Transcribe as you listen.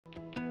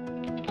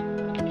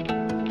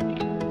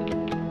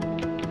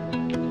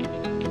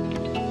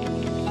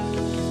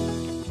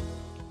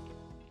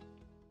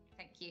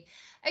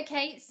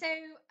Okay, so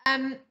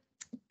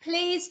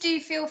please do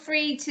feel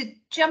free to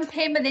jump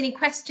in with any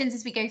questions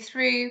as we go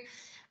through.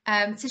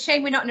 It's a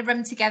shame we're not in a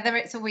room together.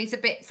 It's always a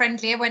bit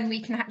friendlier when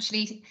we can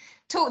actually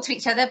talk to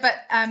each other, but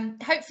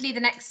hopefully the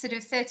next sort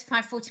of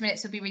 35-40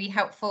 minutes will be really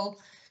helpful.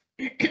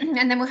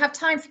 And then we'll have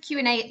time for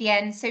Q&A at the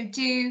end. So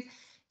do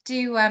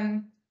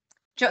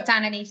jot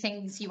down any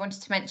things you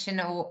wanted to mention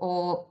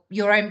or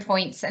your own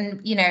points,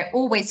 and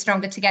always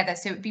stronger together.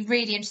 So it'd be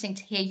really interesting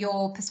to hear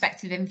your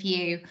perspective and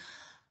view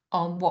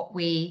on what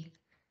we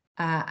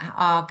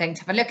are going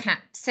to have a look at.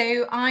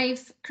 So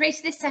I've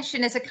created this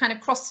session as a kind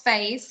of cross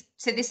phase.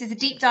 So this is a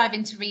deep dive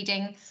into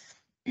reading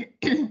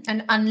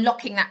and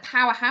unlocking that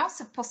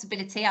powerhouse of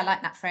possibility. I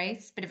like that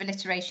phrase, bit of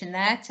alliteration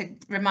there to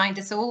remind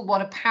us all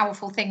what a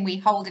powerful thing we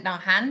hold in our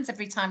hands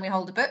every time we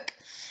hold a book.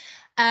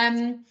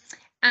 And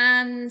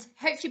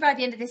hopefully by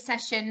the end of this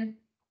session,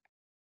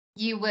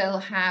 you will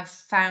have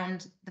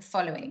found the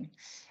following,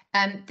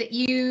 that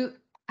you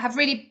have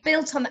really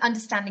built on the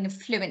understanding of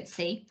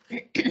fluency.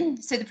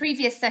 So the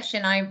previous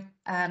session I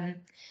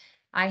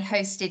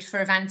hosted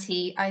for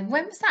Avanti,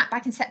 when was that?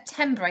 Back in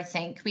September, I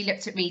think. We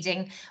looked at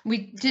reading. We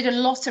did a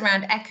lot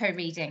around echo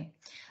reading.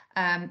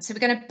 So we're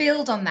going to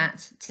build on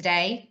that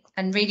today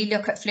and really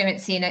look at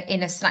fluency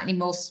in a slightly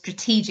more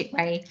strategic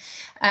way.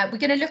 We're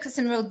going to look at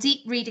some real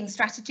deep reading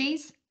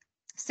strategies,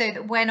 so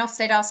that when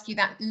Ofsted asks you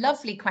that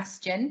lovely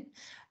question,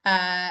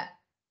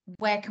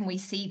 where can we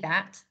see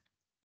that?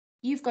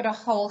 You've got a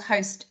whole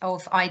host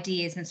of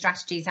ideas and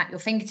strategies at your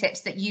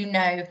fingertips that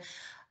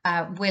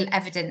will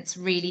evidence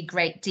really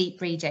great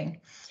deep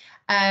reading.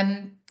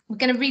 We're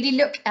going to really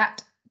look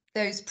at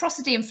those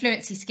prosody and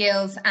fluency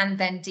skills and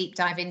then deep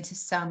dive into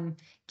some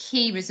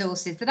key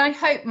resources that I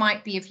hope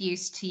might be of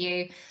use to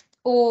you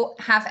or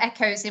have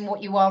echoes in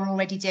what you are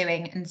already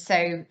doing. And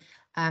so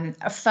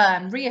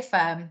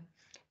reaffirm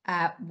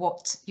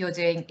what you're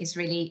doing is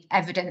really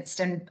evidenced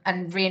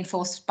and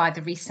reinforced by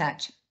the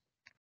research.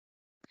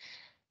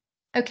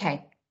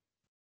 Okay.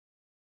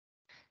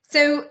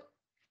 So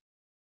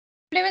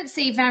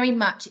fluency very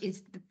much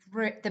is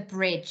the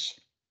bridge,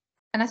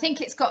 and I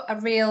think it's got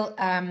a real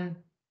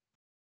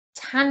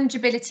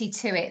tangibility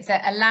to it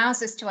that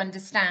allows us to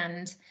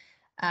understand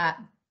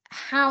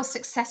how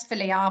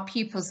successfully our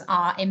pupils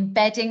are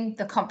embedding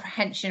the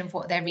comprehension of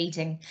what they're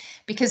reading,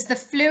 because the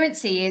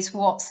fluency is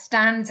what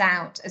stands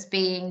out as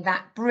being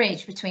that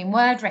bridge between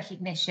word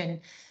recognition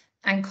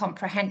and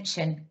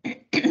comprehension.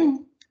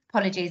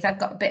 Apologies, I've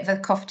got a bit of a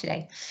cough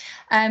today.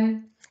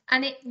 And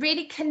it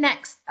really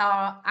connects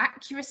our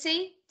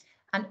accuracy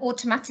and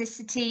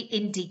automaticity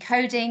in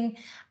decoding,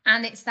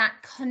 and it's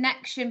that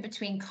connection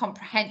between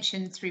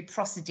comprehension through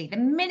prosody. The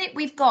minute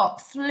we've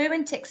got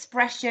fluent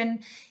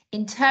expression,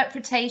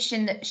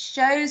 interpretation that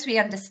shows we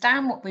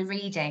understand what we're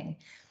reading,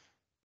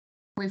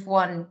 we've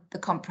won the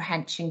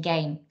comprehension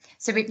game.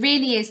 So it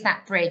really is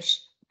that bridge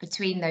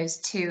between those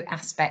two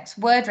aspects,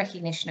 word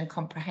recognition and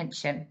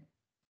comprehension.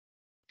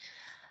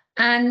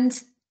 And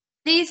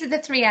these are the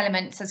three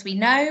elements, as we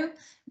know,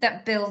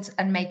 that build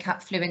and make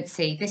up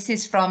fluency. This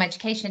is from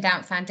Education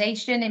Endowment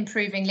Foundation,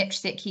 Improving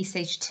Literacy at Key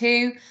Stage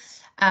 2.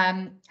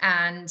 And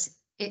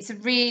it's a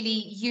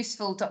really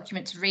useful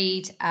document to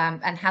read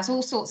and has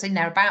all sorts in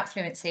there about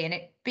fluency and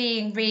it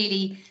being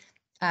really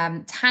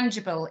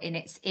tangible in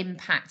its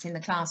impact in the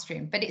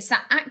classroom. But it's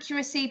that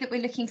accuracy that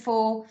we're looking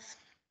for,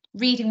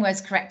 reading words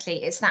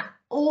correctly. It's that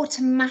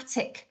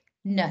automaticity,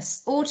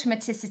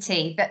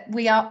 that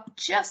we are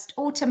just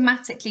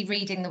automatically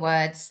reading the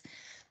words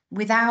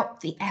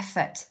without the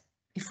effort.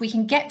 If we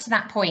can get to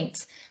that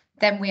point,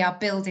 then we are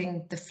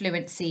building the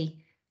fluency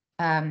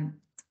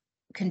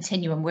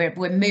continuum. We're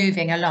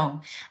moving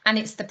along, and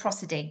it's the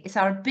prosody. It's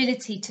our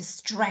ability to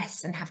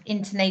stress and have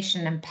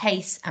intonation and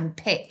pace and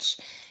pitch.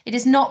 It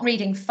is not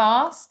reading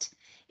fast.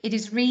 It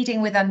is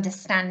reading with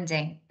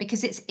understanding,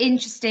 because it's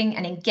interesting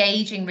and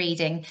engaging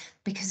reading,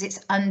 because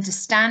it's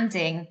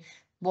understanding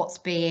what's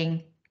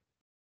being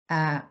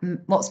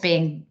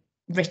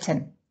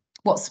written,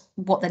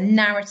 what the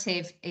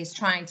narrative is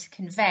trying to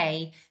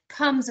convey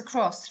comes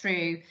across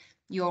through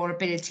your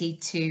ability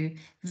to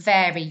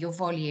vary your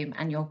volume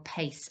and your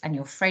pace and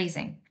your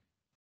phrasing.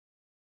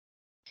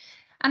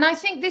 And I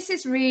think this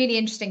is really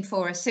interesting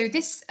for us. So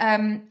this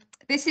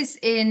is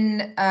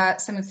in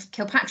some of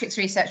Kilpatrick's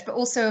research, but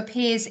also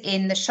appears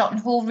in the Shotton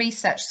Hall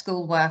Research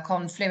School work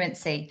on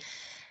fluency.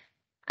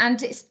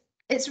 And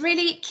it's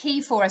really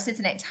key for us,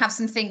 isn't it, to have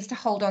some things to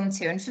hold on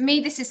to. And for me,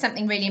 this is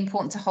something really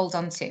important to hold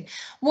on to.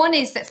 One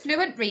is that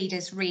fluent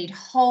readers read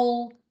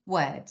whole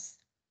words.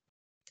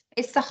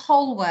 It's the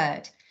whole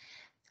word.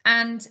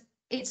 And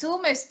it's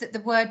almost that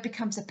the word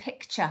becomes a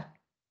picture,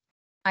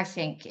 I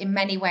think, in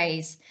many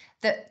ways,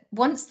 that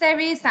once there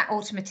is that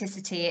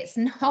automaticity, it's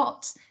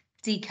not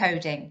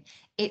decoding,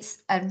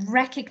 it's a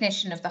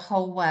recognition of the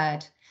whole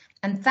word.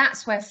 And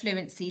that's where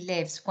fluency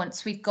lives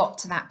once we've got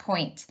to that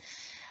point.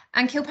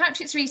 And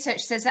Kilpatrick's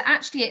research says that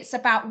actually it's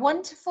about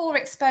 1 to 4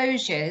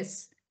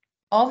 exposures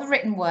of a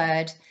written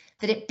word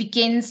that it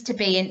begins to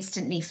be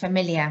instantly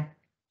familiar.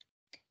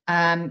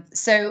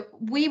 So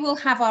we will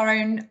have our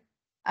own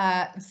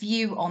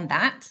view on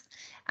that.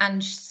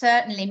 And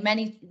certainly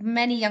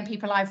many young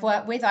people I've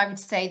worked with, I would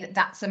say that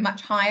that's a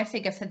much higher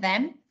figure for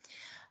them.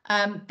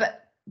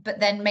 But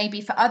then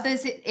maybe for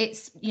others,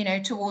 it's, you know,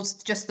 towards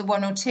just the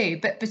 1 or 2.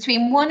 But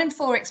between 1 and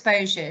 4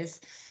 exposures,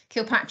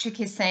 Kilpatrick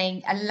is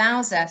saying,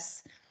 allows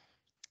us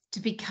to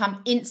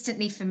become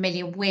instantly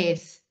familiar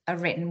with a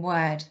written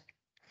word.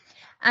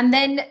 And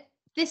then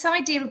this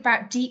idea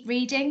about deep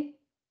reading,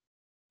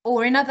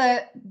 or in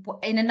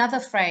another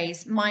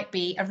phrase, might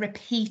be a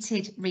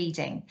repeated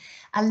reading,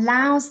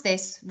 allows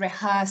this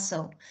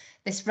rehearsal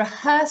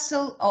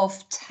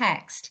of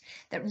text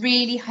that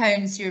really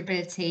hones your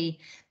ability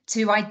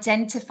to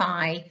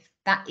identify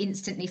that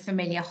instantly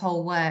familiar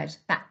whole word.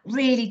 That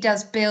really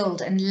does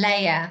build and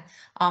layer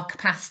our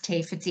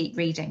capacity for deep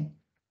reading.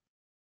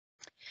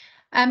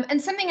 And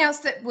something else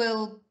that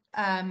will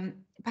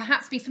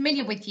perhaps be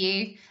familiar with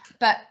you,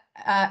 but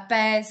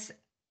bears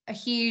a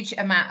huge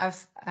amount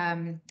of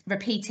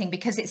repeating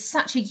because it's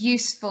such a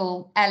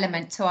useful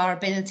element to our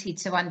ability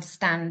to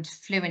understand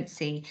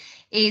fluency,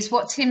 is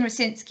what Tim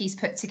Rosinski's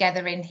put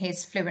together in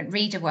his Fluent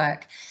Reader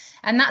work.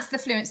 And that's the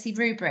fluency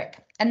rubric.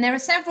 And there are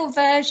several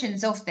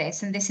versions of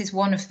this, and this is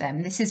one of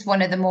them. This is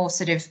one of the more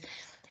sort of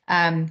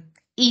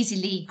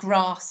easily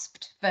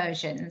grasped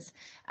versions.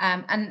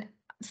 And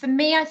for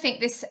me, I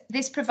think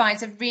this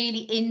provides a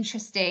really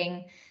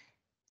interesting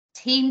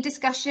team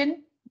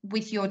discussion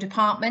with your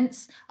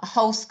departments, a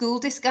whole school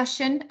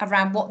discussion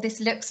around what this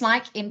looks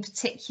like in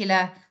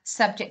particular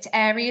subject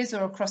areas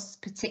or across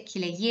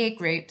particular year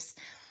groups,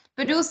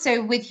 but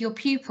also with your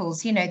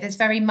pupils. You know, there's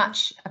very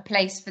much a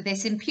place for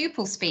this in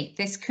pupil speak.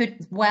 This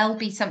could well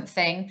be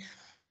something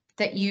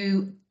that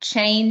you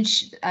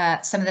change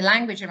some of the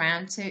language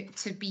around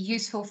to be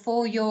useful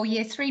for your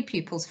year 3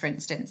 pupils, for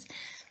instance.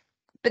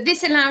 But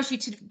this allows you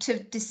to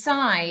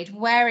decide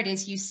where it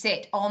is you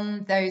sit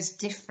on those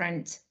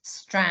different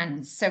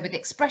strands. So with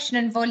expression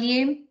and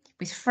volume,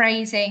 with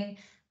phrasing,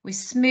 with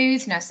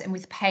smoothness and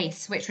with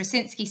pace, which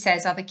Rosinski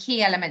says are the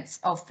key elements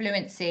of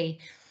fluency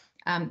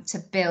to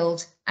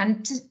build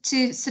and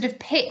to sort of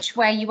pitch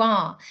where you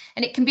are.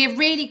 And it can be a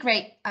really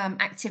great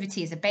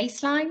activity as a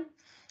baseline.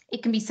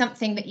 It can be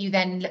something that you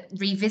then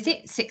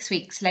revisit 6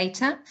 weeks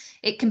later.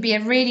 It can be a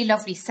really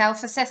lovely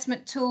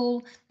self-assessment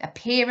tool, a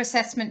peer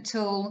assessment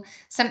tool,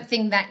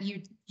 something that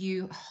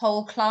you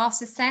whole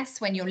class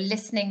assess when you're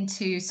listening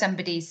to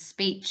somebody's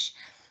speech,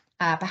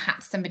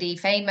 perhaps somebody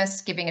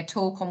famous giving a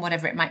talk on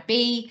whatever it might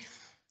be.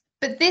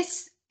 But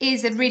this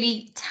is a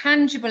really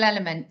tangible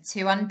element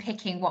to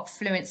unpicking what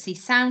fluency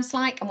sounds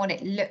like and what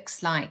it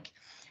looks like.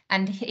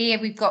 And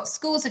here we've got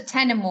scores of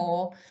 10 or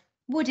more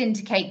would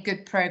indicate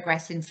good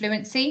progress in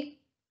fluency.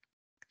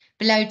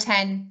 Below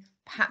 10,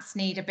 perhaps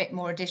need a bit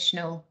more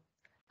additional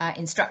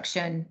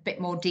instruction, a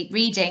bit more deep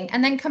reading,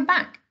 and then come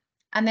back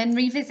and then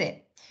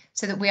revisit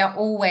so that we are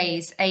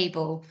always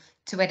able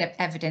to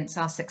evidence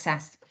our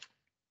success.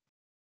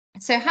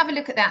 So have a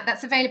look at that.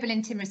 That's available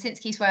in Tim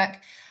Rosinski's work.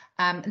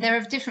 There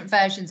are different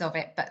versions of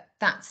it, but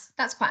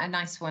that's quite a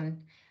nice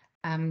one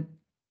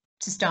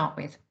to start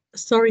with.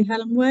 Sorry,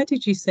 Helen, where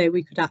did you say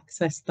we could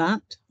access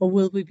that, or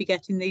will we be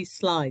getting these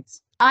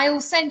slides? I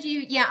will send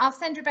you, I'll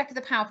send Rebecca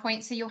the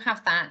PowerPoint so you'll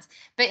have that,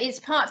 but it's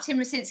part of Tim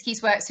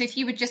Rosinski's work. So if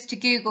you were just to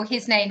Google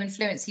his name and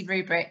fluency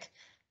rubric,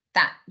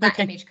 that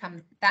okay. image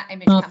comes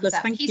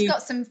up. He's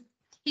got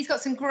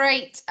some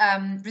great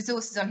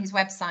resources on his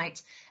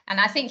website, and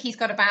I think he's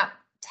got about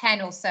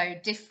 10 or so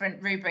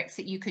different rubrics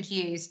that you could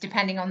use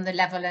depending on the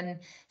level and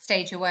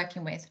stage you're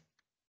working with.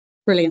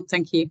 Brilliant,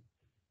 thank you.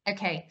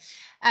 Okay,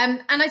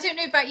 and I don't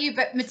know about you,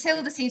 but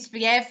Matilda seems to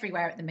be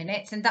everywhere at the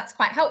minute, and that's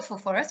quite helpful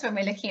for us when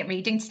we're looking at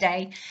reading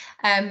today.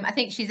 I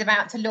think she's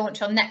about to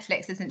launch on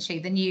Netflix, isn't she?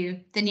 The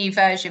new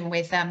version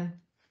with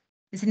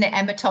isn't it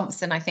Emma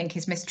Thompson? I think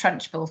is Miss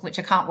Trunchbull, which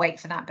I can't wait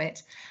for that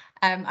bit.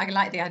 I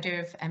like the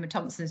idea of Emma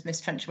Thompson as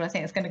Miss Trunchbull. I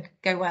think it's going to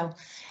go well.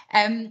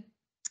 And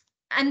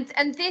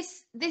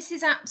this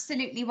is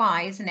absolutely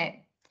why, isn't it?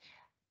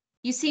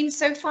 You seem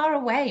so far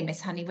away,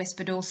 Miss Honey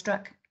whispered,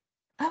 awestruck.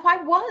 Oh,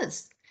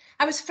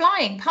 I was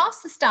flying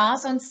past the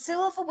stars on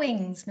silver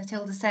wings,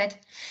 Matilda said.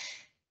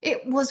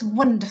 It was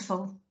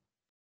wonderful.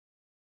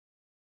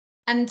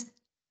 And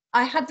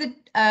I had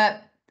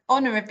the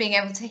honour of being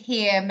able to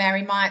hear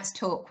Mary Myatt's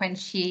talk when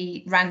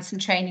she ran some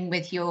training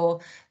with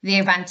the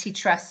Avanti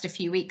Trust a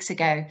few weeks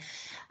ago.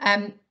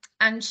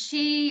 And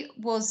she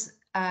was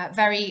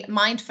very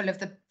mindful of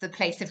the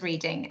place of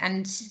reading.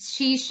 And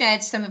she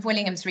shared some of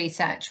Willingham's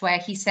research where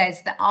he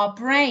says that our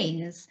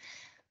brains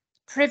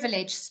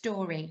privilege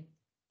story.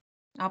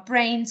 Our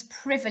brains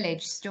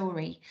privilege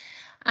story.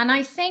 And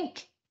I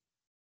think,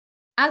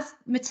 as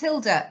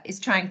Matilda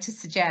is trying to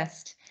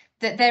suggest,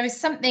 that there is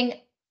something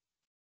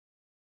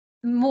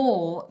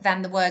more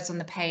than the words on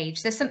the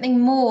page. There's something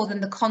more than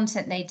the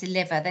content they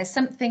deliver. There's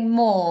something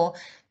more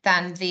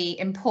than the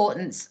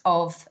importance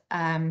of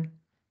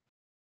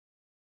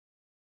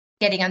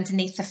getting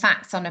underneath the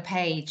facts on a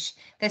page.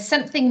 There's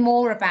something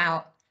more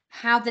about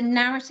how the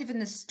narrative and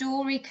the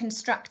story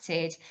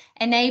constructed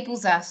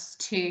enables us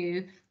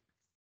to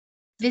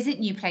visit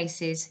new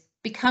places,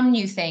 become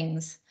new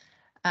things,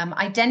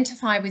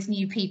 identify with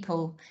new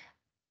people,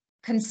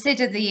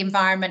 consider the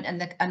environment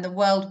and the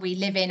world we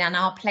live in and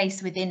our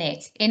place within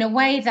it in a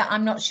way that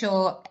I'm not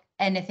sure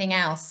anything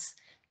else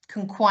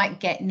can quite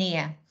get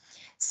near.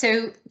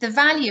 So the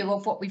value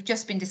of what we've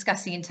just been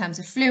discussing in terms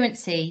of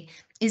fluency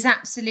is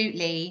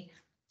absolutely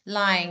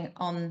lying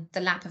on the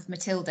lap of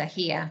Matilda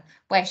here,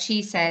 where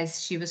she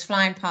says she was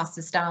flying past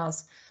the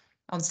stars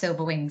on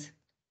silver wings.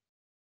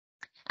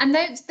 And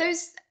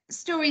those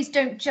stories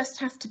don't just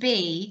have to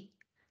be,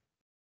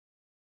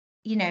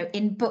 you know,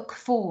 in book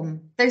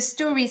form. Those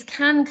stories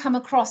can come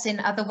across in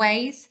other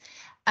ways.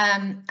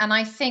 And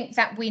I think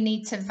that we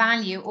need to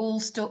value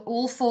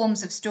all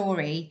forms of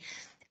story.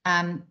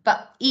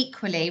 But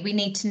equally, we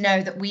need to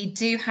know that we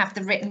do have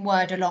the written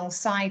word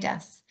alongside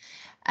us.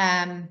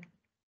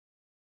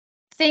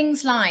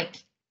 Things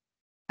like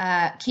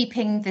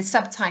keeping the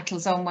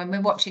subtitles on when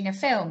we're watching a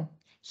film,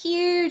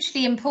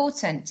 hugely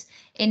important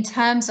in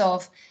terms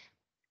of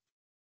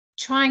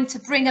trying to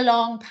bring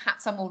along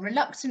perhaps our more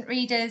reluctant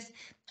readers,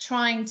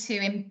 trying to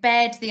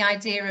embed the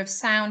idea of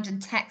sound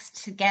and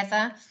text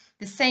together.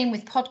 The same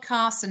with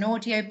podcasts and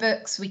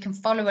audiobooks. We can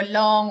follow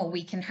along, or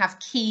we can have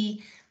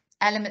key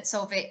elements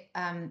of it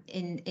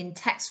in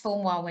text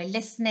form while we're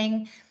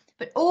listening.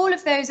 But all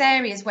of those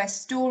areas where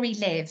story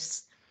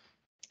lives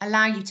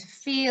allow you to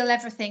feel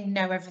everything,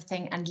 know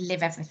everything, and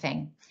live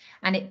everything.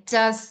 And it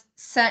does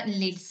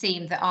certainly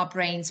seem that our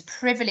brains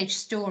privilege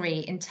story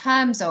in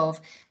terms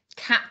of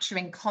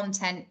capturing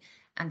content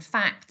and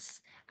facts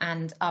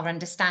and our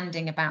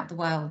understanding about the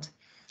world.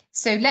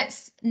 So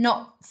let's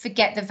not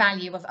forget the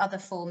value of other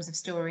forms of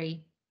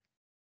story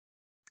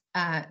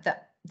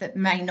that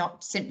may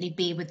not simply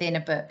be within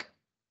a book.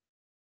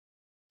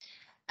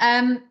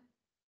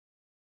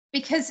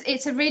 Because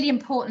it's a really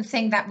important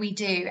thing that we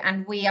do,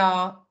 and we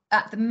are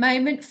at the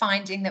moment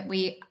finding that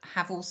we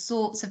have all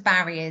sorts of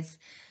barriers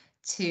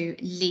to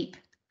leap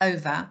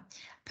over,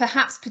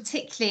 perhaps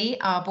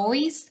particularly our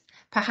boys,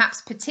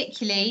 perhaps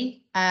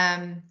particularly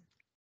at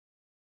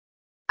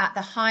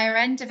the higher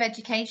end of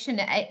education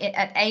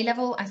at A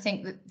level. I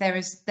think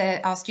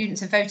that our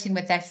students are voting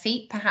with their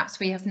feet. Perhaps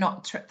we have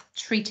not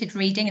treated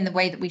reading in the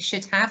way that we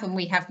should have, and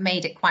we have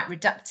made it quite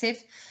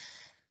reductive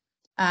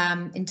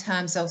in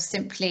terms of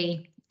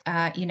simply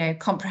you know,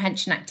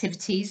 comprehension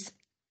activities.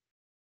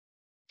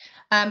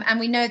 And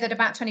we know that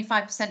about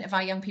 25% of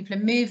our young people are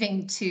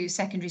moving to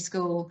secondary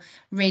school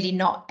really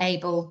not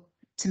able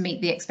to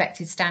meet the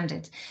expected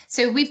standard.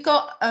 So we've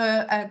got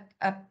a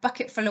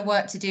bucket full of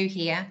work to do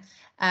here.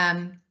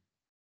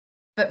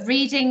 But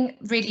reading,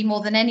 really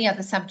more than any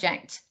other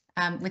subject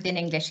within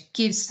English,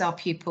 gives our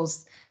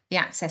pupils the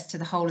access to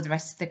the whole of the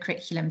rest of the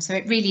curriculum. So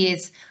it really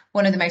is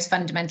one of the most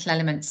fundamental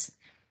elements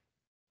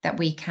that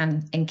we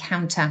can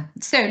encounter.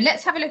 So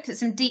let's have a look at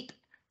some deep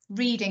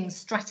reading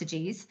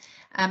strategies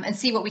and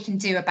see what we can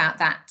do about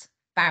that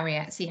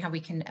barrier, see how we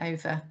can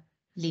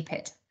overleap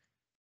it.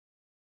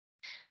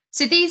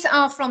 So these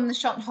are from the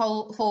Shotton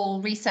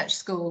Hall Research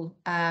School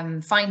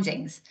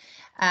findings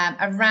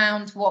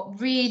around what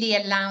really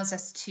allows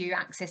us to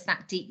access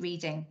that deep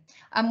reading.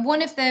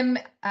 One of them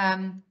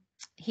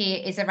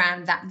here is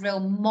around that real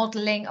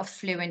modelling of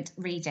fluent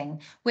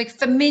reading. We're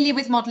familiar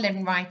with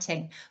modelling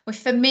writing, we're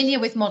familiar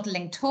with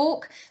modelling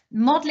talk.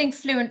 Modelling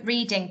fluent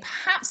reading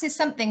perhaps is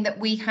something that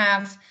we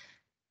have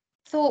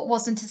thought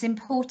wasn't as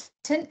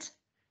important,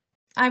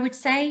 I would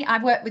say.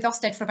 I worked with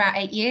Ofsted for about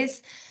 8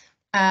 years,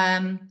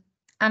 and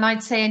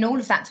I'd say in all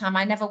of that time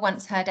I never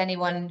once heard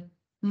anyone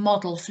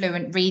model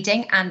fluent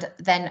reading and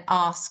then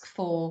ask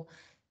for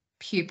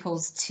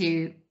pupils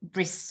to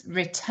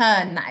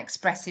return that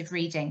expressive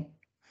reading.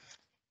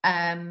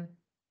 And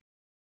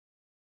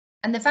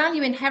the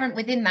value inherent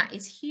within that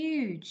is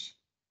huge,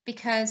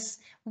 because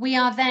we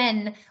are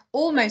then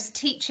almost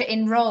teacher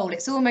in role.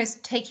 It's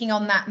almost taking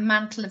on that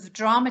mantle of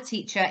drama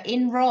teacher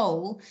in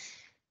role,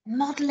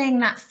 modelling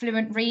that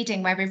fluent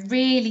reading where we're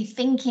really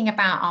thinking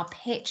about our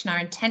pitch and our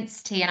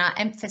intensity and our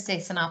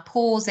emphasis and our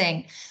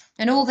pausing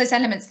and all those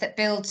elements that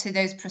build to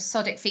those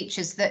prosodic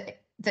features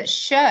that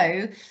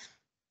show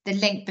the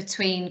link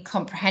between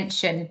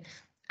comprehension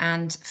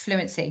and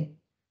fluency.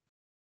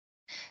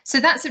 So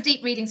that's a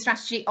deep reading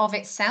strategy of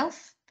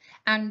itself,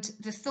 and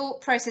the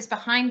thought process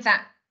behind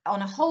that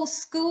on a whole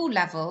school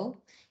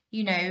level,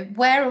 you know,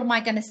 where am I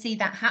going to see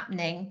that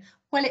happening?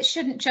 Well, it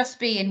shouldn't just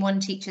be in one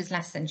teacher's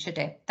lesson, should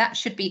it? That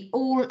should be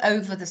all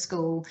over the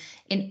school,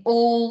 in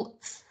all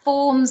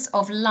forms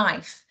of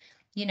life,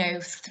 you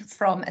know,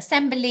 from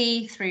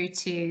assembly through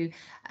to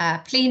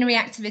plenary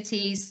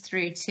activities,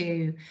 through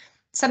to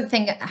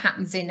something that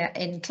happens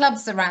in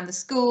clubs around the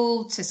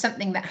school, to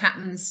something that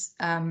happens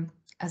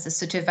as a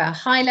sort of a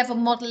high level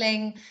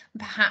modelling,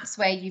 perhaps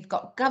where you've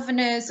got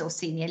governors or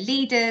senior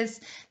leaders,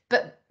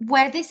 but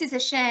where this is a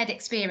shared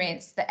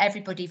experience that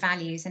everybody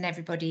values and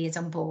everybody is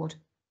on board.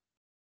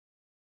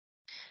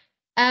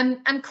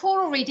 And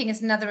choral reading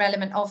is another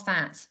element of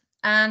that.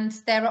 And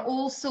there are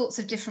all sorts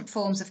of different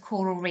forms of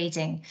choral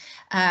reading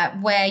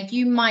where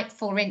you might,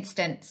 for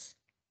instance,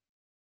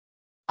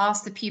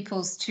 ask the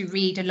pupils to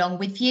read along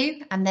with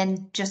you, and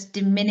then just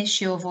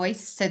diminish your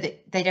voice so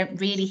that they don't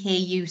really hear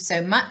you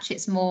so much.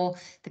 It's more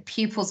the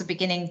pupils are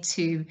beginning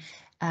to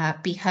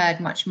be heard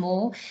much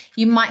more.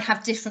 You might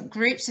have different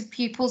groups of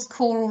pupils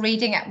choral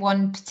reading at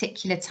one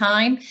particular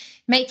time,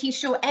 making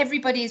sure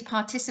everybody is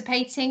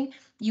participating.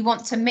 You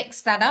want to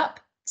mix that up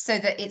so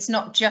that it's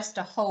not just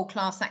a whole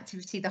class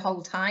activity the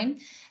whole time.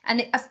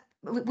 And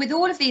with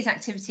all of these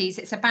activities,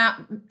 it's about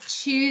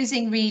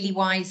choosing really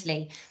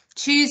wisely,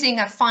 choosing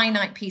a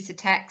finite piece of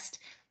text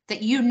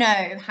that you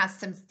know has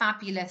some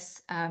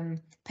fabulous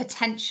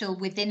potential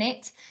within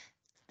it.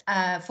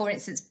 For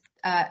instance,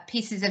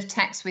 pieces of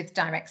text with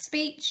direct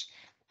speech,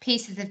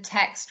 pieces of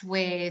text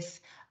with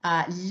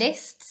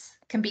lists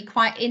can be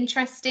quite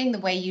interesting. The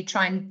way you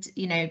try and,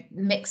 you know,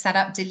 mix that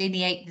up,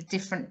 delineate the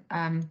different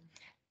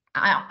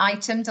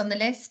items on the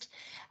list.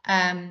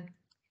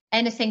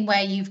 Anything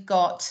where you've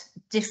got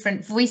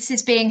different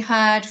voices being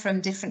heard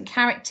from different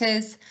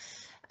characters.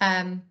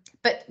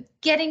 But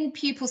getting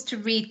pupils to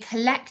read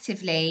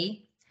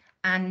collectively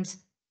and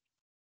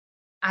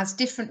as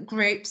different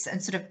groups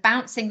and sort of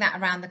bouncing that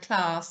around the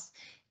class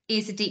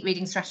is a deep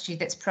reading strategy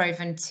that's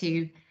proven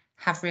to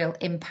have real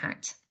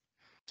impact.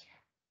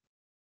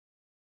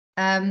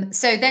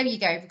 So there you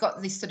go. We've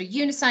got this sort of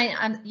unison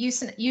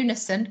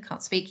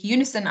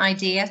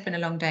idea. It's been a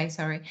long day,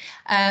 sorry.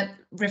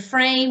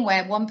 Refrain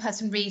where one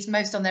person reads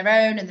most on their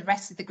own and the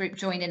rest of the group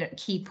join in at a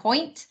key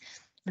point.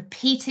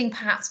 Repeating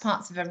perhaps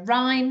parts of a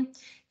rhyme.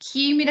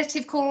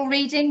 Cumulative choral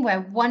reading where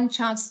one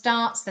child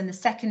starts, then the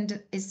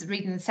second is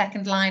reading the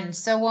second line and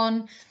so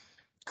on.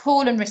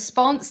 Call and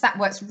response, that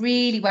works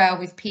really well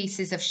with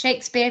pieces of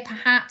Shakespeare,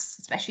 perhaps,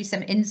 especially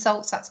some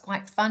insults. That's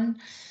quite fun.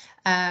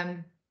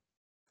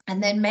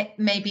 And then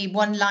maybe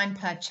one line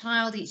per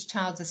child. Each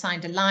child's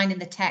assigned a line in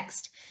the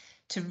text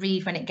to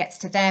read when it gets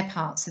to their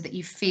part, so that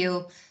you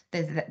feel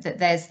that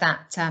there's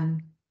that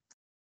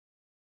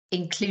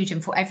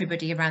inclusion for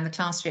everybody around the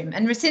classroom.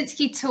 And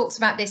Rosinski talks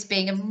about this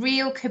being a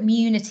real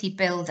community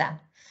builder.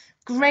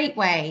 Great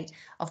way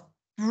of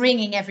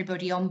bringing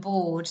everybody on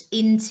board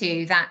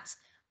into that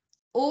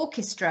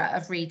orchestra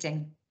of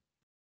reading.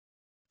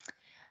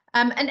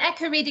 And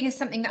echo reading is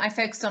something that I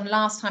focused on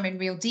last time in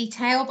real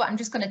detail, but I'm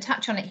just going to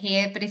touch on it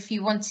here. But if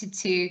you wanted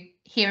to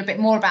hear a bit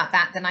more about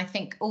that, then I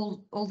think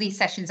all these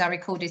sessions are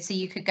recorded, so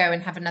you could go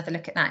and have another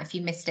look at that if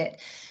you missed it.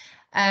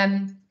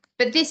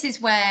 But this is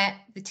where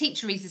the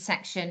teacher reads a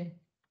section,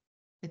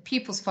 the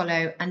pupils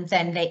follow, and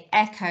then they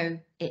echo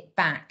it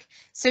back.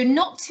 So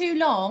not too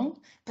long,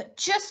 but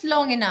just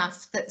long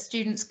enough that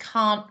students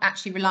can't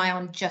actually rely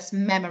on just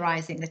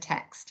memorising the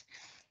text.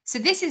 So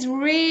this is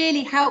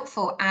really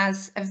helpful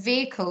as a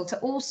vehicle to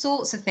all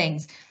sorts of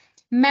things.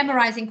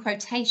 Memorising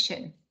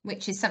quotation,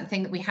 which is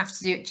something that we have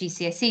to do at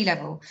GCSE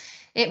level.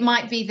 It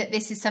might be that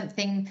this is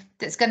something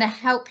that's going to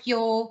help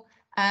your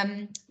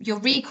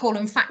recall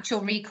and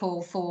factual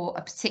recall for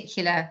a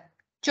particular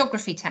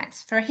geography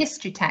text, for a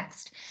history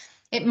text.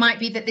 It might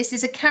be that this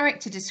is a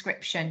character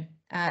description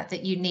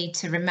that you need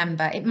to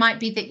remember. It might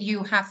be that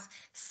you have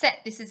set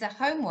this as a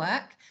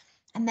homework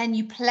and then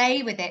you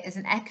play with it as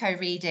an echo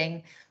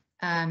reading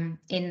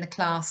in the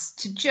class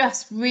to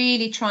just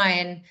really try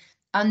and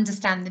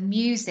understand the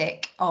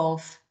music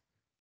of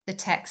the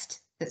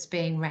text that's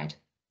being read,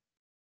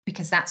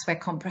 because that's where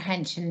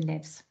comprehension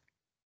lives.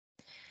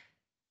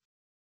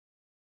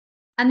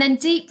 And then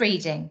deep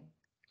reading,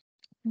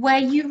 where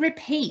you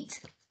repeat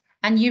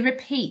and you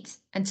repeat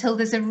until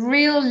there's a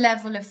real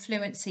level of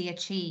fluency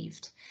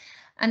achieved.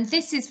 And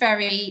this is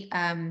very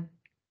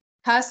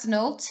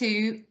personal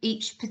to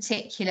each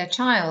particular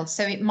child.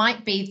 So it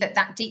might be that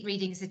that deep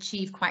reading is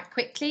achieved quite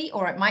quickly,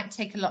 or it might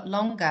take a lot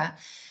longer.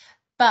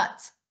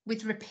 But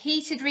with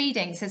repeated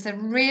readings, there's a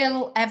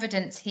real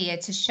evidence here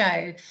to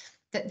show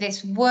that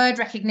this word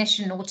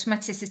recognition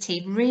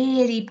automaticity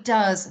really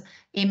does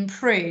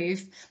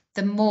improve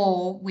the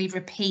more we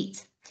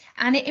repeat.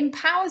 And it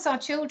empowers our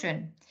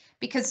children,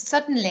 because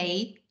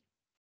suddenly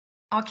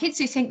our kids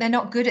who think they're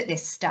not good at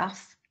this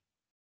stuff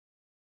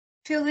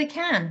feel they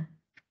can.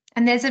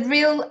 And there's a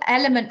real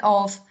element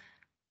of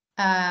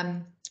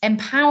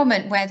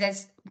empowerment where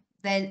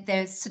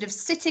they're sort of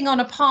sitting on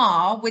a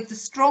par with the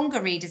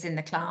stronger readers in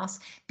the class,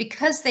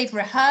 because they've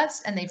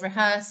rehearsed and they've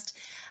rehearsed,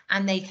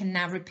 and they can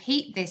now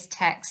repeat this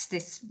text,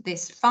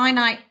 this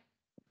finite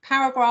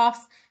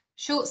paragraph,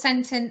 short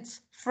sentence,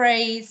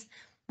 phrase,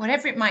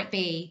 whatever it might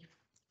be,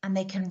 and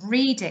they can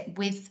read it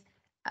with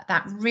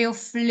that real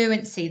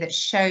fluency that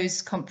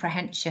shows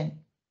comprehension.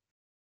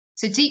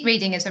 So deep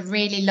reading is a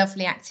really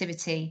lovely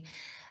activity.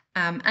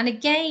 And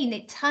again,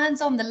 it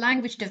turns on the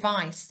language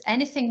device.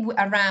 Anything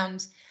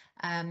around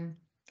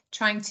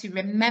trying to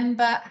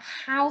remember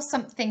how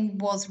something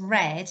was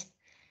read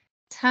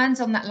turns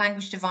on that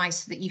language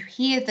device so that you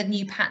hear the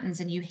new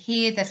patterns and you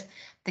hear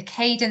the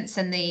cadence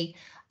and the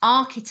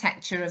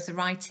architecture of the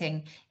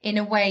writing in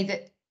a way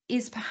that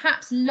is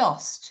perhaps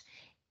lost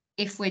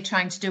if we're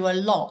trying to do a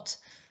lot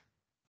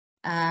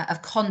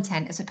of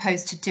content as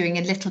opposed to doing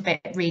a little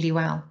bit really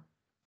well.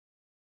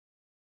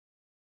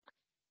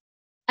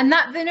 And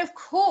that then, of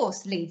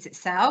course, leads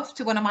itself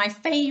to one of my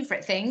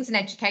favourite things in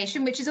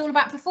education, which is all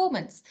about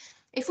performance.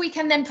 If we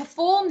can then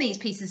perform these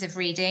pieces of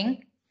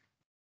reading,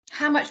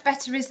 how much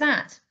better is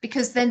that?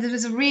 Because then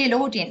there's a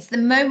real audience. The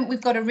moment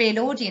we've got a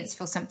real audience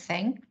for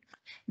something,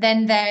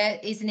 then there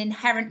is an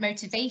inherent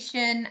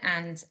motivation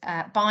and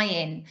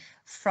buy-in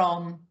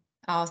from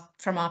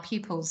our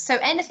pupils. So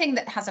anything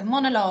that has a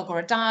monologue or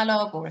a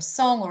dialogue or a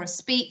song or a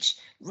speech,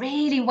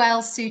 really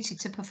well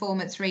suited to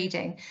performance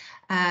reading.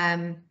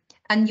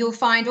 And you'll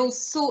find all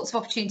sorts of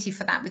opportunity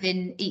for that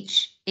within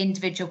each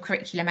individual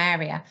curriculum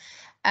area.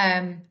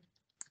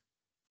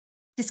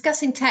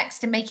 Discussing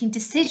text and making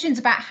decisions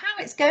about how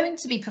it's going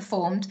to be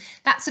performed,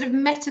 that sort of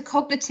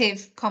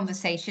metacognitive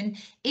conversation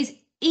is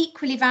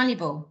equally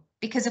valuable,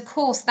 because of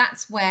course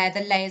that's where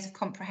the layers of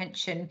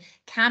comprehension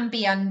can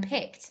be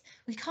unpicked.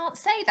 We can't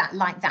say that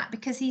like that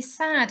because he's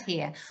sad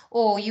here,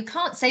 or you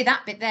can't say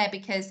that bit there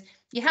because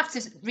you have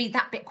to read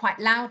that bit quite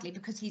loudly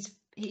because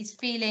he's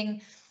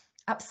feeling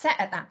upset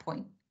at that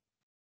point.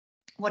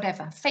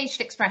 Whatever,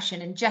 facial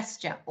expression and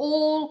gesture,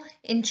 all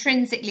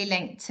intrinsically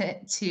linked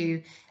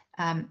to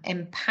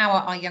empower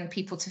our young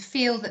people to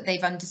feel that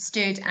they've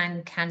understood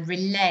and can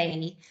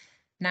relay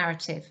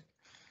narrative.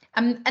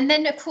 And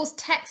then, of course,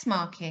 text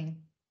marking.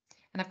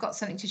 And I've got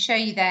something to show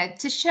you there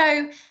to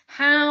show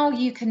how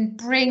you can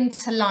bring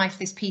to life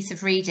this piece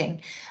of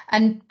reading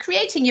and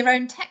creating your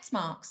own text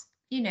marks.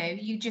 You know,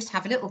 you just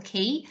have a little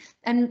key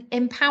and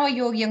empower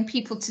your young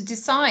people to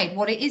decide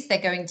what it is they're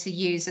going to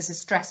use as a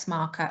stress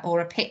marker or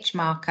a pitch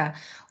marker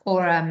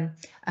or a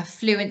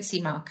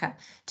fluency marker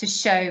to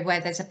show where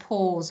there's a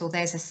pause or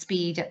there's a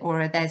speed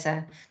or there's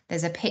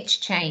a pitch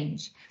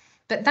change.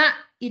 But that,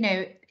 you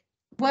know,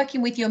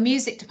 working with your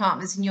music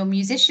departments and your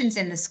musicians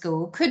in the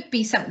school could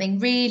be something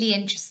really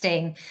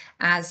interesting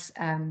as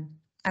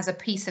a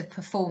piece of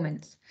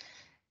performance.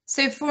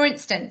 So, for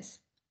instance,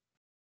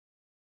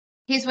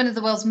 here's one of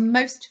the world's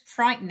most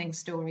frightening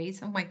stories.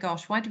 Oh my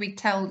gosh, why do we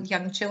tell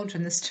young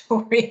children the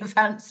story of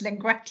Hansel and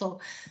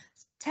Gretel?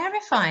 It's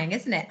terrifying,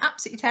 isn't it?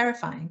 Absolutely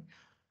terrifying.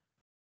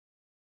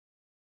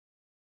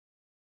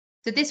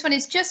 So this one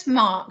is just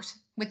marked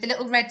with the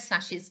little red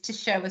slashes to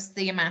show us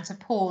the amount of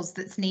pause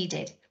that's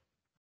needed.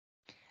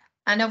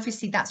 And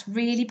obviously that's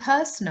really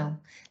personal.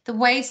 The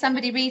way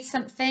somebody reads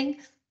something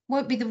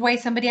won't be the way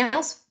somebody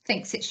else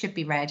thinks it should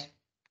be read.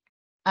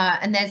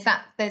 And there's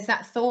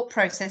that thought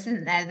process,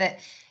 isn't there, that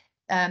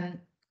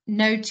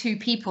no two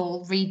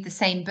people read the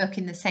same book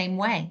in the same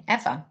way,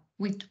 ever.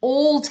 We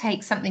all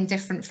take something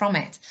different from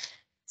it.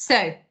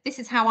 So this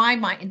is how I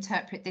might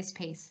interpret this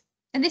piece.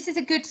 And this is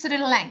a good sort of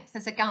length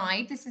as a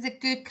guide. This is a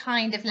good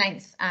kind of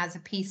length as a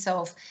piece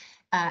of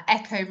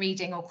echo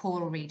reading or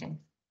choral reading.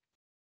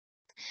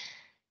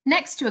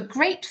 Next to a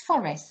great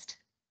forest,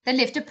 there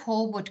lived a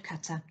poor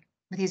woodcutter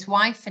with his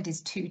wife and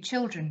his 2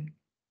 children.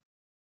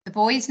 The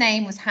boy's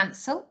name was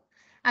Hansel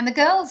and the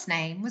girl's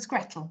name was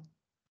Gretel.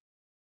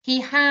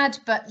 He had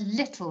but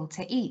little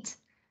to eat,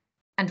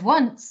 and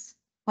once,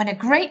 when a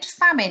great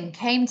famine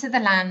came to the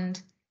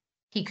land,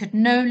 he could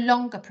no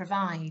longer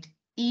provide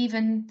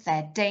even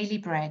their daily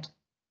bread.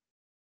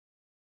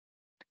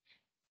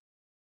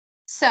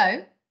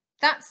 So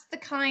that's the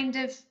kind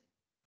of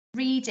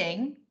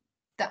reading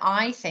that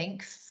I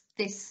think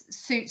this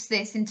suits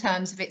this in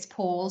terms of its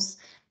pause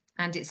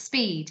and its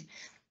speed.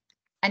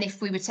 And if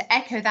we were to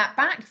echo that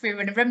back, if we were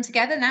in a room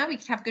together now, we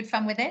could have good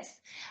fun with this,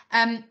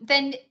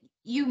 then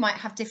you might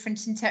have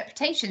different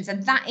interpretations,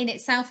 and that in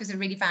itself is a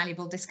really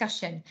valuable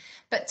discussion.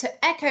 But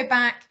to echo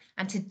back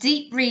and to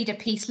deep read a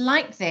piece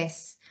like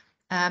this,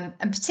 and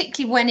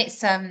particularly when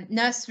it's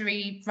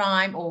nursery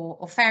rhyme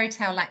or fairy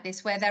tale like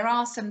this, where there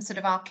are some sort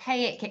of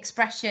archaic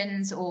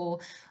expressions or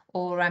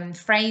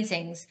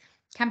phrasings,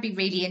 can be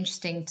really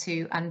interesting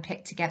to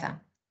unpick together.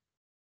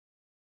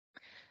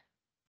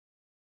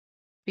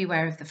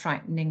 Beware of the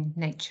frightening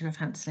nature of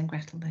Hansel and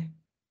Gretel, though.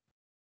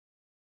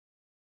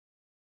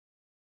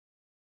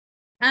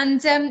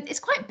 And it's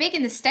quite big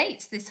in the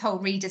States, this whole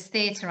readers'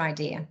 theatre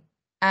idea.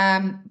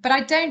 But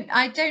I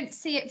don't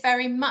see it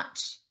very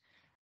much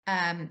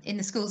in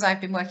the schools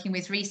I've been working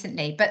with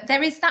recently. But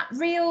there is that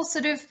real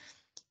sort of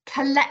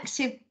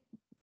collective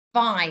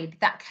vibe,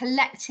 that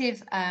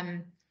collective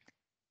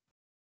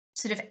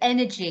sort of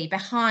energy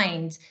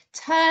behind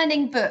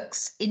turning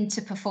books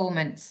into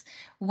performance,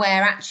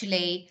 where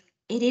actually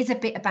it is a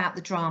bit about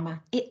the drama,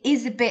 it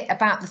is a bit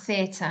about the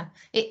theatre,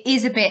 it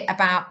is a bit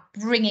about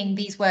bringing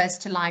these words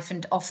to life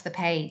and off the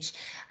page,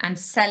 and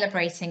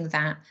celebrating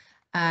that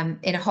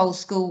in a whole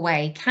school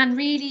way can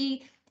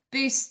really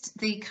boost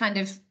the kind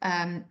of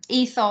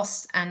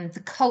ethos and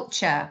the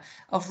culture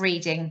of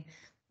reading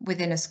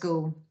within a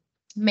school,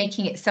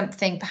 making it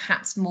something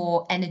perhaps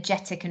more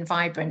energetic and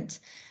vibrant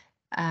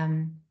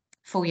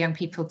for young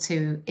people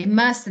to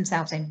immerse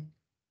themselves in.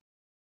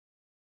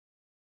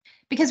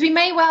 Because we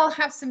may well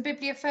have some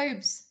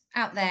bibliophobes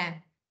out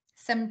there,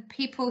 some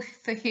people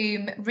for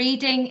whom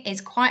reading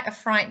is quite a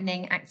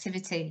frightening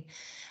activity.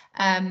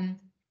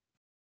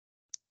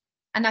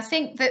 And I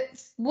think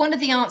that one of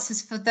the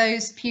answers for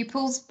those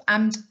pupils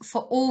and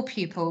for all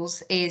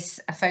pupils is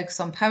a focus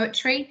on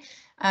poetry.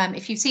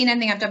 If you've seen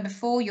anything I've done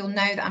before, you'll know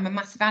that I'm a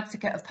massive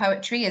advocate of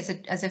poetry as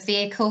a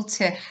vehicle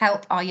to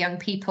help our young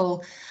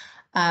people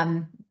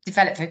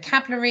develop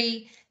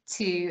vocabulary,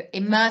 to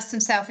immerse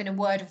themselves in a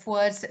world of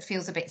words that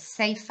feels a bit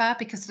safer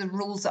because the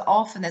rules are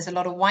off and there's a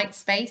lot of white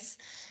space.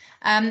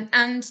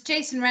 And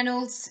Jason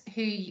Reynolds,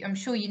 who I'm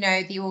sure you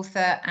know, the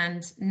author,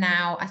 and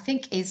now I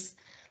think is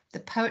the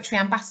poetry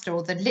ambassador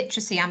or the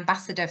literacy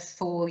ambassador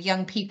for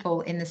young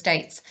people in the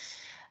States.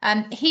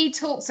 He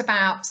talks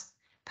about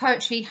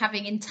poetry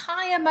having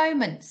entire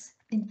moments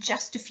in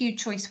just a few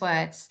choice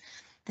words.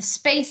 The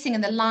spacing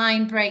and the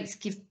line breaks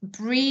give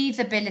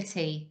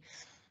breathability.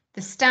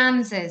 The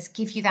stanzas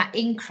give you that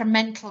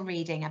incremental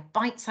reading, a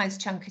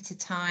bite-sized chunk at a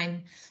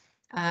time,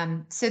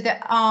 so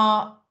that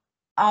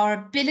our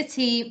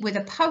ability with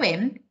a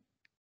poem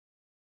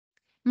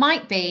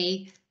might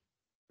be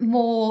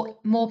more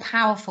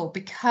powerful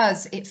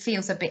because it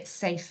feels a bit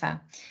safer.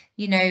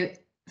 You know,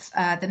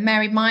 the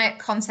Mary Myatt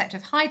concept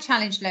of high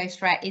challenge, low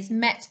threat is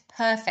met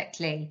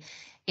perfectly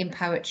in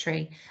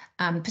poetry,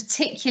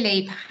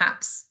 particularly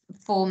perhaps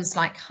forms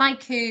like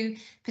haiku,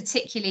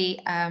 particularly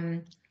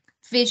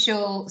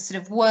visual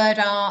sort of word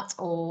art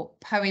or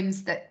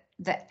poems that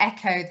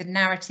echo the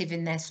narrative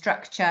in their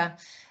structure.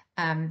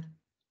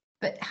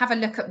 But have a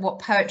look at what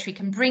poetry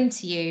can bring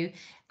to you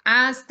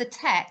as the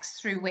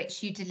text through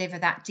which you deliver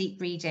that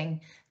deep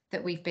reading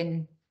that we've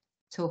been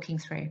talking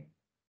through.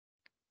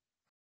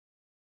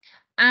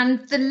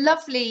 And the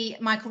lovely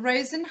Michael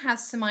Rosen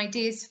has some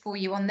ideas for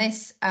you on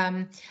this.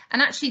 And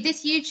actually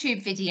this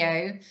YouTube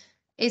video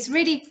is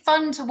really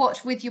fun to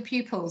watch with your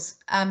pupils.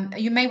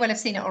 You may well have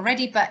seen it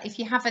already, but if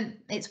you haven't,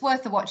 it's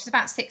worth a watch. It's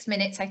about 6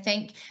 minutes, I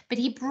think, but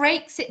he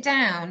breaks it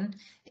down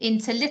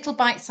into little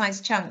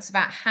bite-sized chunks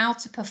about how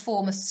to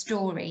perform a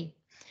story.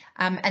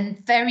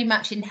 And very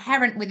much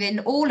inherent within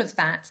all of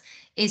that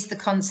is the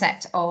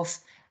concept of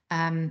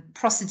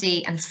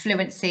prosody and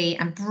fluency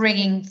and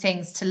bringing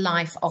things to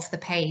life off the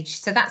page.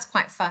 So that's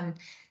quite fun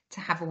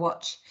to have a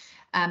watch.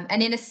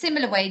 And in a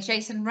similar way,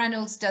 Jason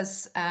Reynolds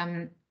does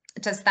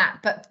that,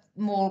 but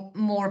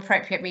more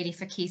appropriate really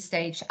for key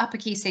stage, upper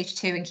key stage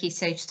 2 and key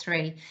stage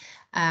 3.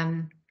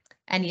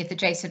 Any of the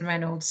Jason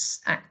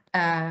Reynolds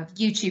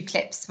YouTube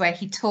clips where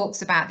he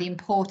talks about the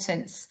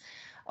importance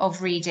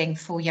of reading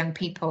for young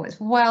people. It's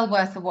well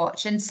worth a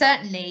watch, and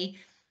certainly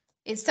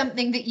it's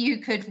something that you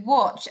could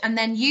watch and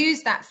then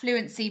use that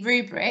fluency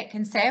rubric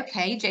and say,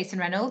 okay, Jason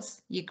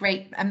Reynolds, you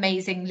great,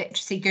 amazing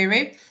literacy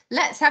guru,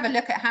 let's have a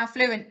look at how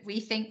fluent we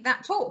think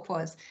that talk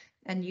was.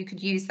 And you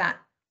could use that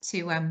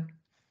to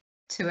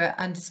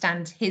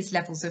understand his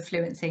levels of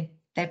fluency.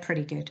 They're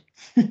pretty good.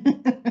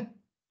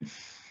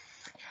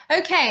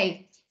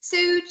 Okay,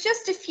 so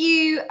just a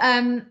few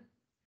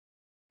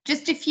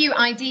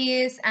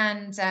ideas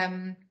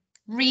and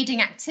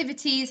reading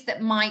activities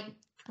that might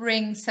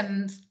bring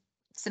some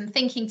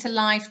thinking to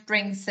life,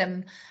 bring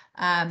some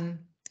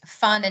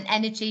fun and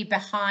energy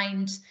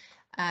behind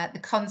the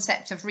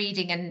concept of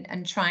reading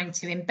and trying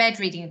to embed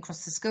reading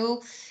across the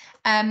school.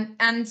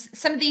 And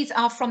some of these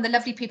are from the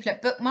lovely people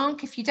at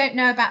Bookmark. If you don't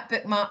know about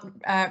Bookmark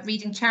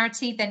Reading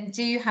Charity, then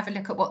do have a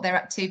look at what they're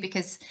up to,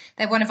 because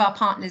they're one of our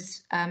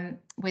partners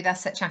with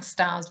us at Chatterstars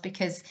Styles,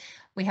 because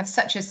we have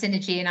such a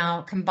synergy in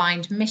our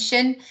combined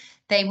mission.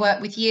 They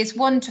work with years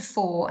 1 to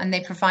 4 and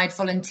they provide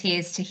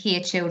volunteers to hear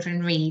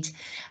children read.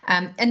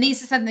 And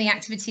these are some of the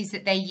activities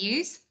that they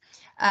use.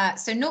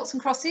 So noughts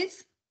and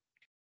crosses,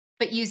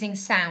 but using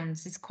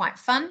sounds is quite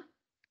fun.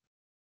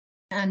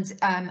 And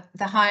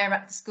the higher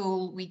up the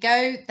school we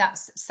go,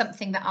 that's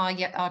something that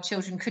our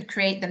children could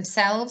create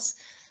themselves,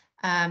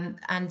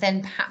 and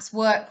then perhaps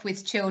work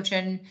with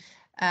children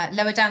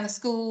lower down the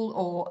school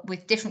or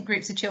with different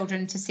groups of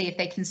children to see if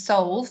they can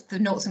solve the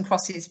noughts and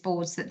crosses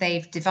boards that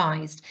they've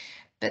devised.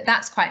 But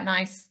that's quite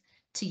nice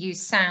to use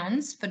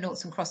sounds for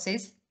noughts and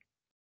crosses.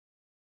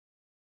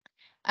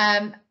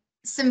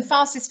 Some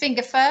fastest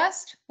finger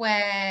first,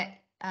 where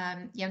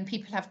young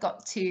people have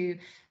got to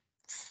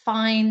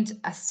find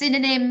a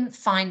synonym,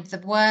 find the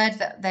word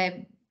that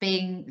they're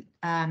being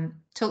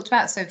talked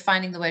about. So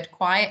finding the word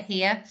quiet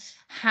here.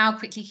 How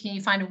quickly can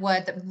you find a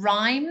word that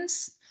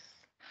rhymes?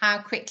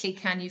 How quickly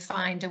can you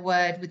find a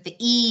word with the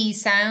E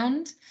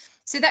sound?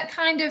 So that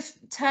kind of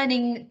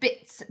turning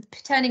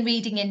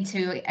reading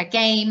into a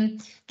game,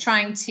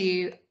 trying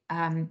to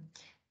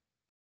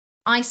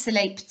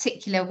isolate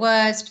particular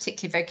words,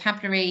 particular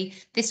vocabulary.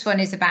 This one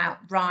is about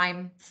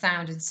rhyme,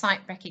 sound and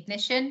sight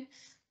recognition.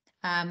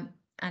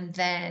 And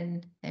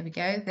then there we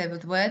go, there were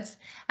the words.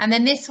 And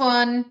then this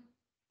one,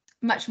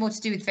 much more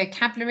to do with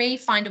vocabulary.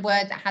 Find a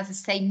word that has the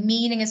same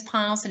meaning as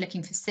pile, so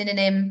looking for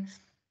synonym.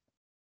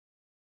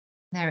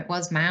 There it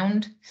was,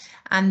 mound.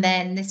 And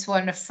then this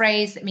one, a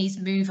phrase that means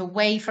move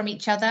away from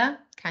each other.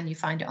 Can you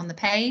find it on the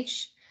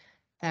page?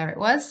 There it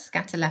was,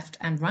 scatter left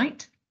and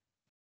right.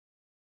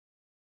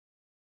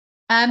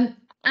 And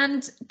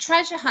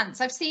treasure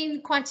hunts. I've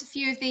seen quite a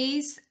few of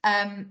these.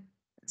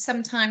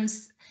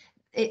 Sometimes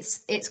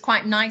it's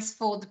quite nice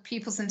for the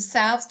pupils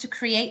themselves to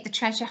create the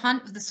treasure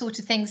hunt of the sort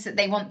of things that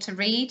they want to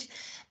read.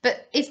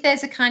 But if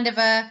there's a kind of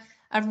a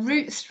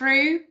route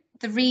through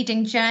the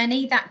reading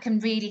journey, that can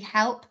really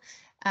help,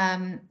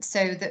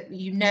 so that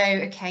you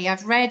know, okay,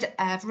 I've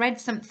read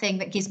something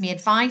that gives me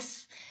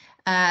advice.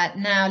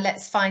 Now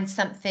let's find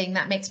something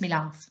that makes me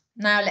laugh.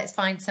 Now let's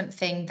find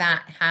something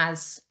that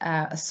has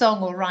a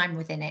song or rhyme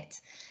within it.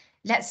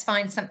 Let's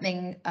find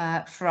something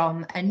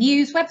from a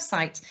news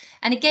website.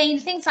 And again,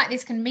 things like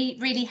this can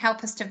really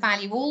help us to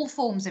value all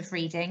forms of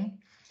reading.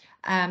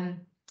 I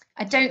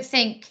don't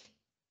think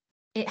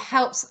it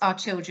helps our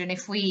children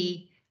if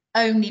we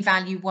only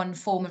value one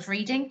form of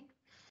reading,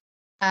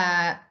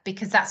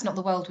 because that's not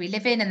the world we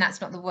live in, and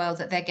that's not the world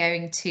that they're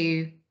going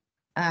to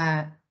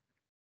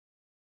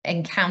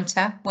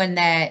encounter when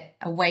they're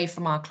away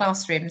from our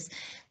classrooms.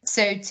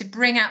 So to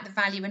bring out the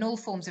value in all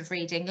forms of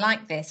reading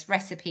like this,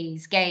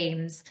 recipes,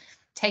 games,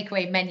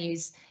 takeaway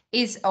menus,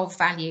 is of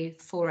value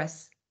for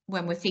us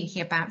when we're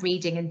thinking about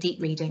reading and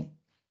deep reading.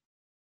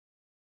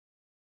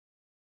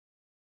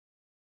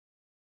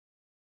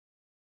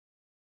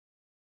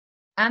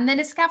 And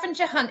then a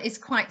scavenger hunt is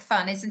quite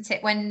fun, isn't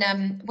it? When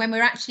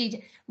we're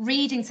actually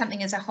reading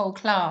something as a whole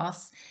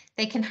class,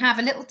 they can have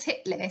a little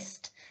tip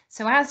list.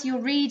 So as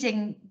you're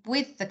reading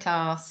with the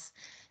class,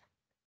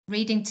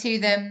 reading to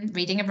them,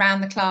 reading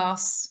around the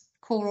class,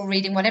 choral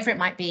reading, whatever it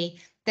might be,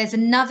 there's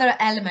another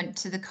element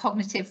to the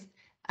cognitive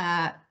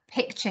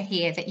picture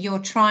here that you're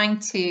trying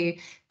to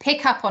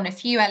pick up on a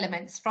few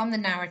elements from the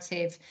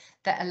narrative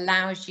that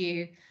allows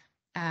you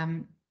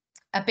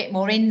a bit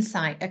more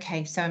insight.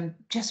 Okay, so I'm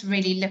just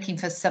really looking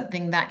for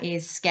something that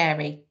is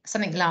scary,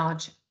 something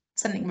large,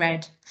 something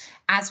red,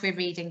 as we're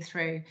reading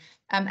through.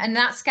 And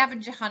that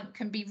scavenger hunt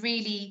can be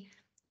really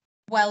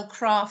well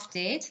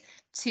crafted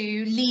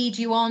to lead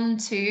you on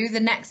to the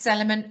next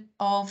element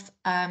of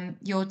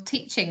your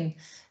teaching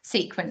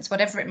sequence,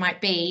 whatever it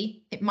might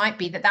be. It might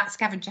be that that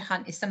scavenger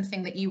hunt is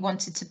something that you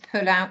wanted to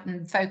pull out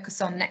and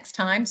focus on next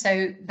time.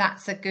 So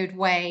that's a good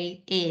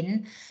way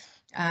in,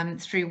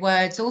 through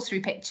words or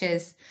through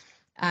pictures,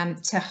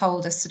 to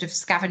hold a sort of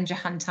scavenger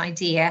hunt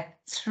idea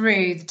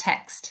through the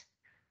text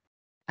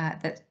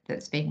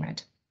that's being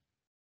read.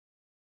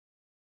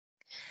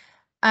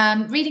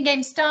 Reading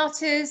game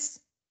starters.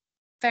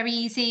 Very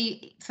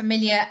easy,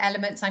 familiar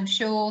elements, I'm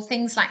sure.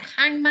 Things like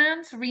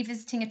hangman for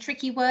revisiting a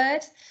tricky word.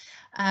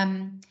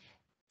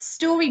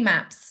 Story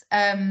maps.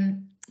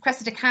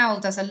 Cressida Cowell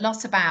does a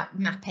lot about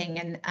mapping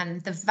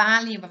and the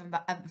value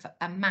of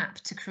a map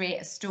to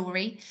create a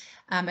story.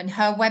 And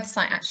her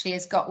website actually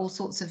has got all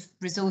sorts of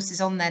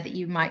resources on there that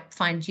you might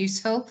find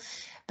useful.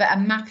 But a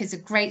map is a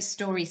great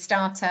story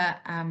starter.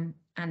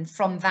 And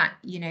from that,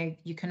 you know,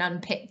 you can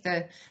unpick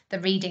the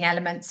reading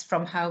elements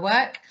from her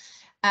work.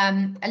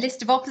 A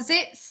list of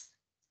opposites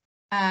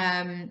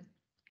from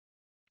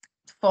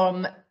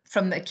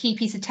the key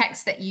piece of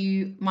text that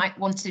you might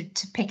want to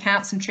pick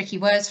out some tricky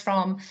words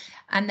from,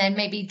 and then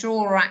maybe draw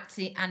or act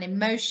an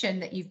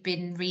emotion that you've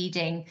been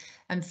reading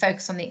and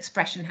focus on the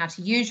expression, how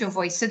to use your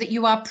voice so that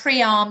you are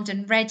pre-armed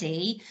and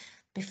ready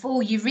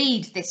before you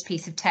read this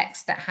piece of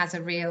text that has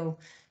a real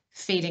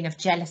feeling of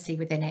jealousy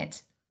within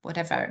it,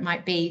 whatever it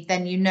might be.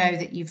 Then you know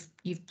that you've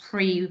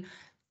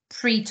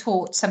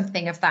pre-taught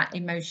something of that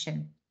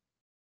emotion.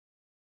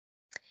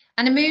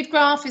 And a mood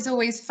graph is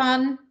always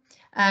fun.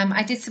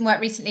 I did some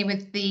work recently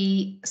with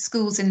the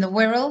schools in the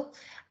Wirral,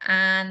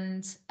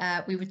 and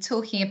we were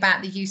talking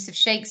about the use of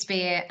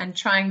Shakespeare and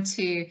trying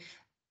to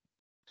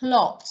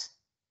plot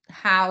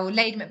how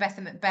Lady Macbeth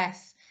and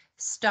Macbeth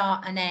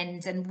start and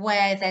end, and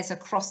where there's a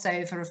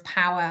crossover of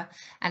power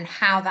and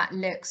how that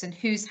looks and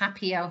who's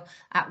happier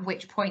at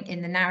which point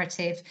in the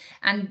narrative.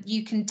 And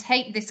you can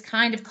take this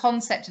kind of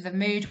concept of a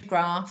mood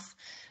graph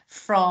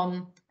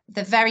from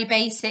the very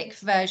basic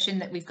version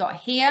that we've got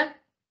here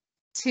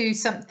to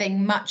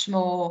something much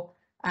more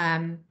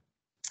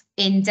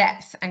in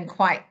depth and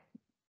quite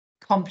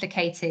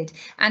complicated.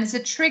 And as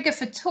a trigger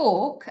for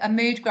talk, a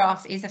mood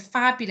graph is a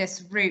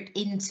fabulous route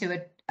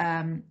into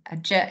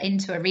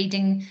a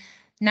reading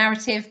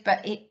narrative,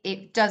 but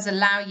it does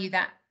allow you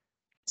that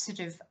sort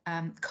of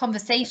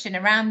conversation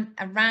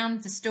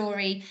around the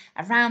story,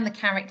 around the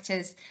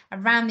characters,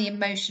 around the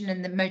emotion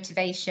and the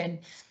motivation,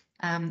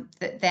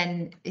 that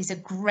then is a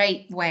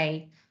great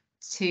way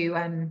to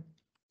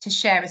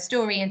share a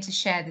story and to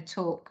share the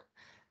talk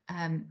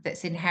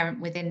that's inherent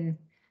within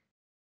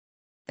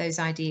those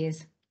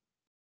ideas.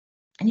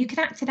 And you can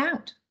act it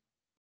out.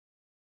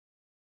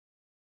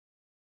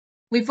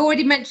 We've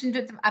already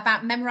mentioned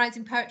about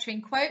memorizing poetry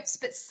and quotes,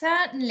 but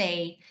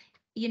certainly,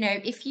 you know,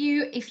 if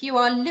you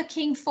are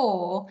looking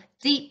for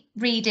deep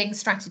reading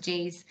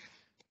strategies,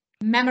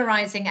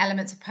 memorizing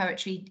elements of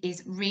poetry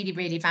is really,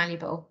 really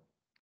valuable.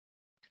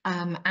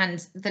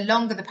 And the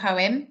longer the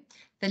poem,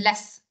 the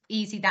less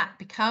easy that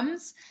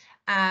becomes.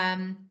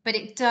 But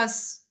it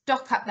does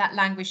stock up that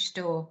language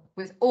store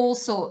with all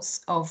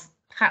sorts of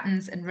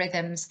patterns and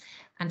rhythms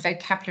and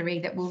vocabulary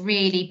that will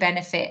really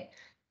benefit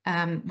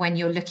when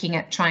you're looking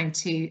at trying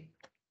to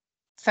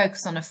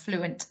focus on a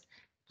fluent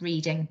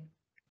reading.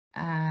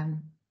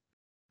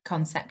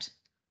 concept.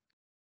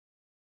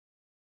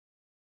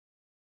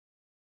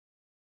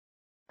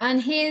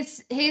 And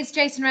here's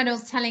Jason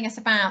Reynolds telling us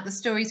about the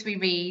stories we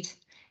read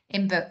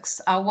in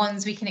books are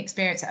ones we can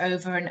experience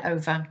over and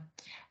over.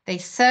 They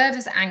serve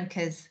as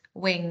anchors,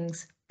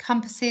 wings,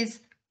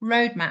 compasses,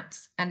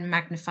 roadmaps, and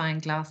magnifying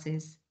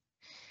glasses.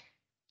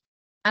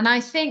 And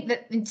I think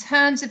that in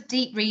terms of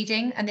deep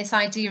reading and this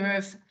idea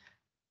of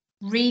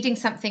reading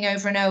something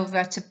over and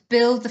over to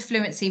build the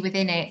fluency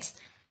within it,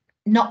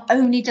 not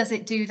only does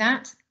it do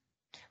that,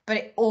 but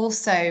it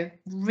also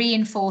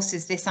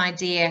reinforces this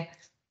idea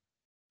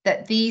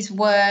that these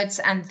words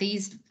and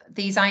these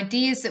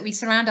ideas that we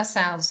surround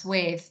ourselves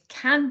with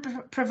can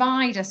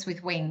provide us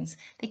with wings.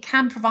 They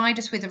can provide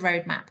us with a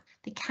roadmap.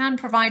 They can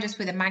provide us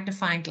with a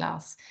magnifying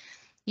glass.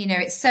 You know,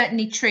 it's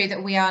certainly true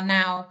that we are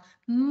now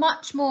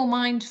much more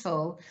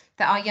mindful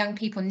that our young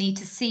people need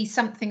to see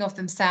something of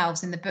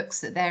themselves in the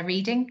books that they're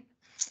reading.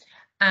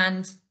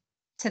 And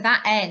to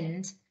that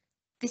end,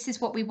 this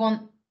is what we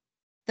want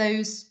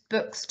those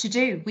books to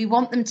do. We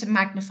want them to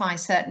magnify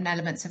certain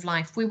elements of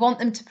life. We want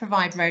them to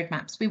provide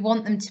roadmaps. We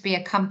want them to be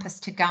a compass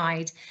to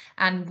guide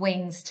and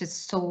wings to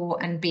soar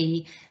and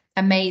be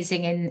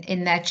amazing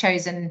in their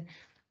chosen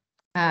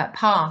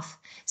path.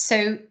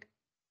 So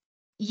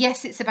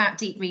yes, it's about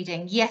deep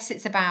reading. Yes,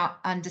 it's about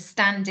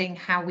understanding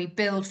how we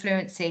build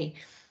fluency.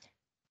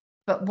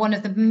 But one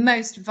of the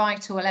most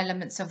vital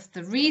elements of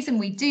the reason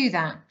we do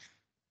that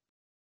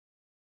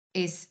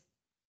is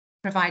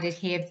provided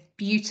here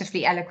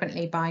beautifully,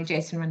 eloquently by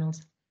Jason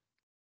Reynolds.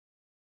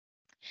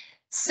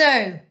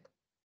 So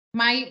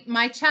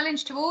my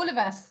challenge to all of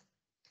us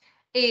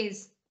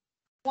is,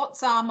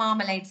 what's our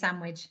marmalade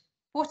sandwich?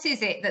 What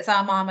is it that's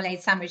our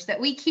marmalade sandwich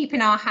that we keep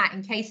in our hat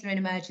in case of an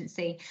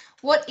emergency?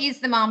 What is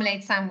the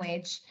marmalade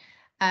sandwich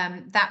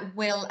that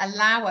will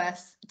allow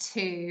us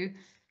to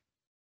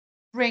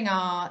bring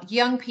our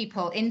young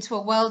people into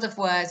a world of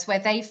words where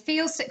they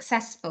feel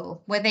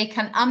successful, where they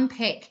can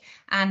unpick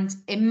and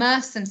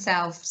immerse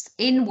themselves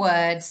in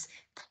words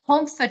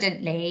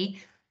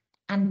confidently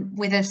and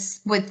with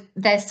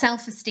their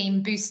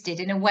self-esteem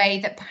boosted in a way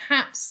that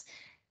perhaps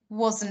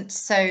wasn't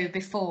so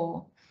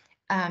before,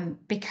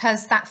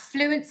 because that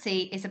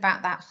fluency is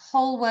about that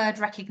whole word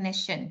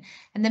recognition.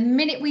 And the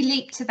minute we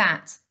leap to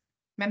that,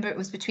 remember it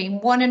was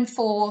between 1 and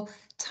 4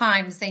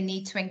 times they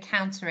need to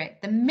encounter it.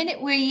 The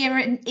minute we're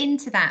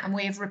into that and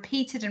we have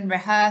repeated and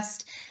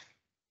rehearsed,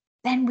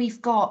 then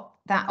we've got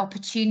that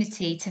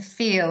opportunity to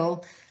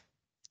feel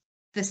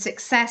the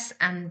success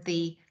and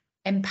the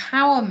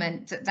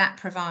empowerment that that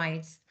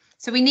provides.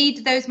 So we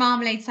need those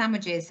marmalade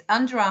sandwiches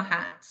under our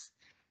hats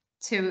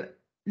to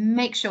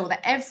make sure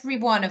that every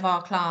one of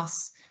our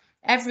class,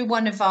 every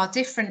one of our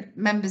different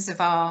members of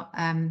our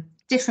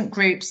different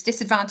groups,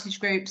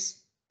 disadvantaged groups,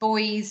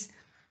 boys,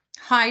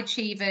 high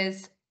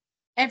achievers,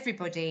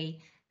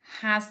 everybody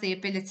has the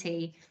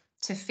ability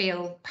to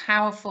feel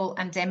powerful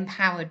and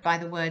empowered by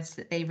the words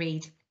that they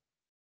read.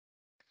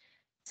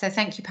 So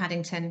thank you,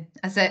 Paddington.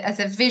 As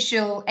a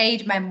visual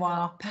aid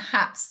memoir,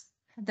 perhaps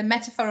the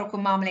metaphorical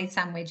marmalade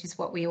sandwich is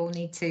what we all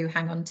need to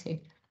hang on to.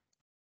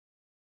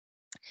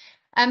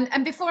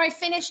 And before I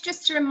finish,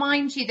 just to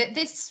remind you that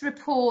this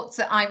report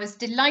that I was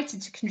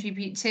delighted to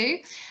contribute to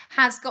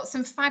has got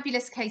some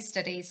fabulous case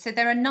studies. So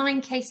there are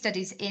 9 case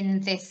studies in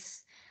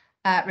this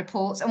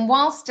report. And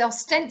whilst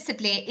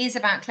ostensibly it is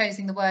about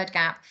closing the word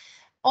gap,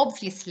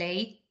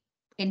 obviously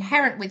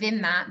inherent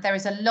within that, there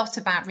is a lot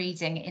about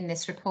reading in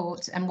this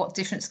report and what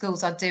different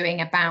schools are doing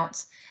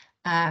about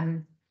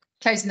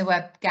closing the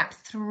word gap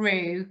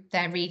through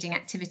their reading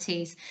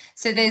activities.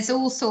 So there's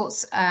all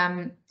sorts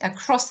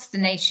across the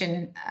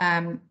nation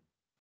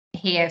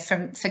here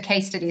for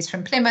case studies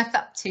from Plymouth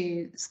up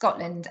to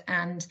Scotland,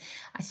 and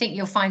I think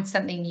you'll find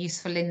something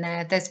useful in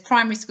there. There's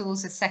primary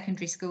schools, there's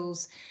secondary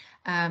schools.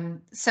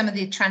 Some of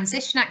the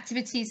transition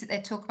activities that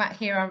they talk about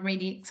here are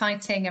really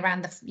exciting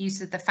around the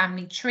use of the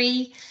family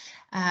tree,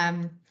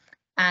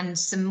 and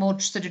some more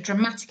sort of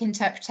dramatic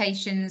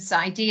interpretations,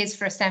 ideas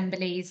for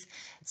assemblies.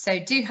 So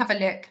do have a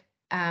look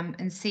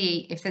and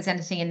see if there's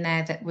anything in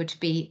there that would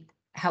be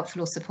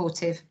helpful or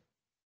supportive.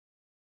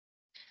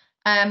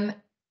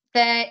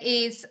 There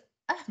is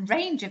a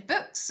range of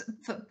books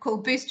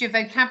called Boost Your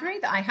Vocabulary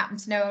that I happen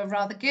to know are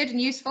rather good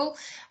and useful.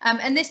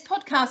 And this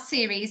podcast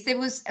series, there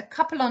was a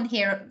couple on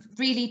here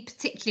really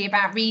particularly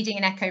about reading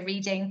and echo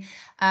reading.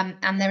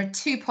 And there are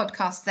 2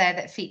 podcasts there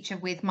that feature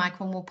with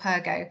Michael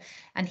Morpurgo,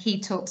 and he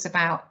talks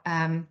about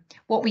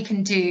what we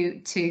can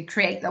do to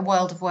create a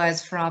world of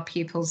words for our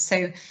pupils.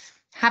 So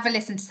have a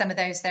listen to some of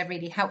those, they're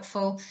really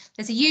helpful.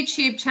 There's a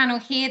YouTube channel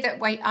here that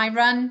I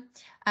run,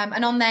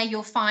 and on there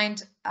you'll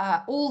find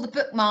all the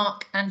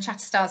Bookmark and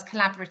Chatterstars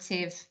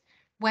collaborative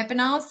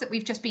webinars that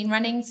we've just been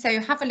running.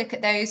 So have a look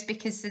at those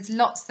because there's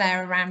lots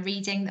there around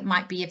reading that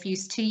might be of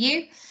use to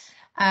you.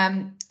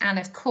 And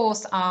of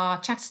course, our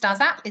Chatterstars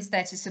app is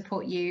there to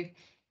support you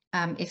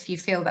if you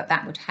feel that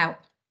that would help.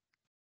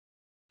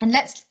 And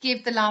let's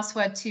give the last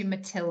word to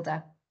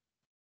Matilda.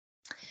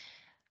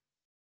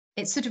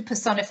 it sort of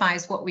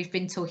personifies what we've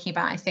been talking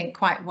about, I think,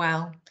 quite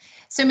well.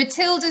 So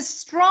Matilda's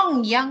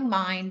strong young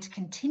mind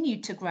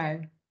continued to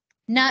grow,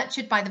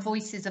 nurtured by the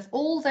voices of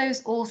all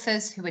those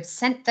authors who had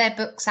sent their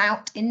books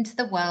out into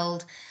the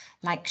world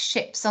like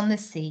ships on the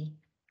sea.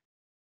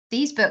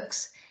 These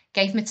books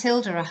gave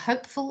Matilda a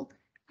hopeful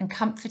and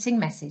comforting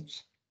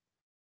message.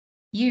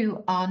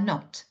 You are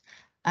not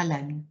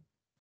alone.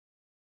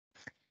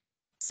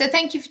 So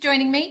thank you for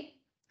joining me.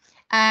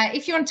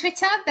 If you're on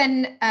Twitter,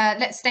 then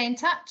let's stay in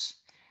touch.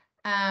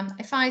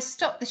 If I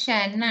stop the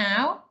share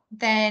now,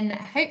 then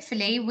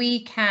hopefully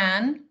we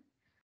can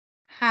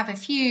have a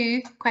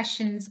few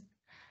questions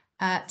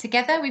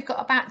together. We've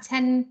got about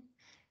 10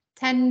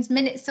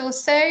 minutes or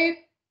so.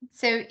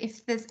 So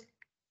if there's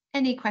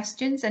any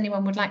questions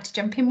anyone would like to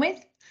jump in with,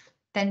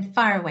 then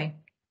fire away.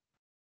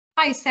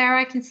 Hi,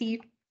 Sarah, I can see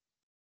you.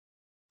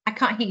 I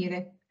can't hear you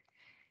though.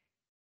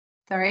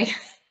 Sorry.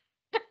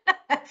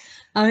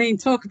 I mean,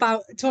 talk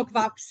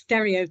about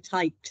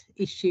stereotyped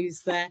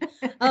issues there.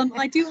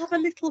 I do have a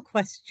little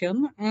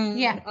question, and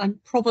Yeah. I'm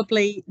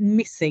probably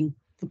missing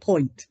the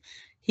point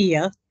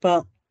here,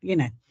 but you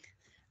know,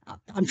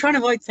 I'm trying to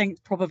avoid saying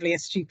it's probably a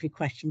stupid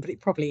question, but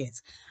it probably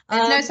is.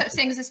 There's no such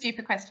thing as a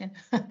stupid question.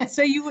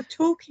 So you were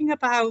talking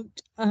about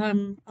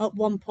at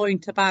one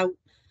point about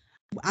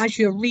as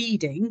you're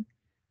reading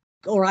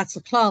or as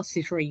the class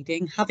is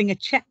reading, having a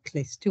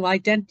checklist to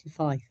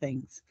identify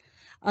things.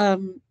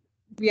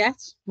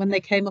 Yes, when they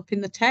came up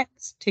in the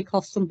text, tick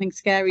off something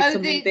scary,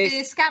 something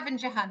the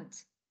scavenger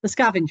hunt. The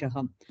scavenger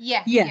hunt.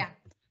 Yeah. Yeah.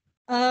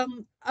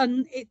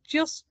 And it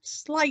just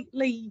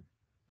slightly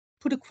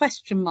put a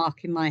question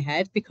mark in my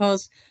head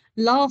because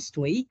last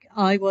week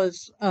I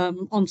was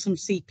on some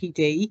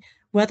CPD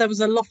where there was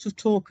a lot of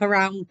talk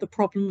around the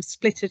problem of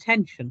split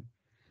attention.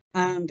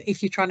 And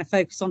if you're trying to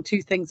focus on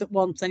two things at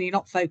once and you're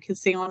not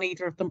focusing on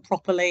either of them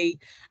properly,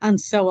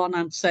 and so on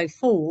and so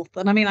forth.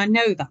 And I mean, I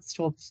know that's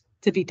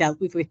to be dealt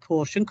with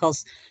caution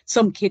because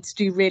some kids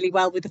do really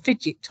well with a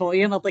fidget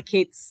toy and other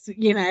kids,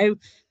 you know,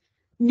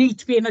 need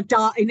to be in a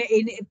dark,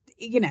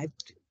 you know.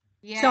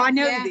 Yeah, so I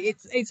know that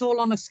it's all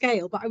on a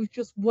scale, but I was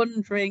just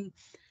wondering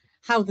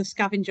how the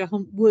scavenger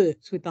hunt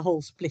works with the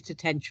whole split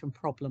attention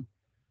problem.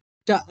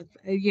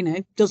 You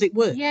know, does it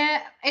work?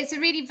 Yeah, it's a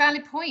really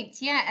valid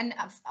point. Yeah, and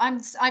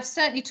I've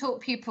certainly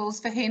taught pupils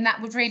for whom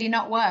that would really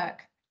not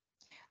work.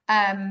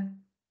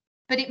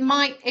 But it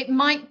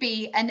might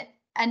be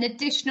an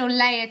additional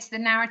layer to the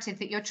narrative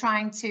that you're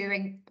trying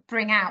to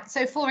bring out.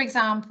 So, for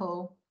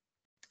example,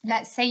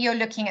 let's say you're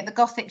looking at the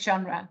Gothic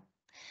genre,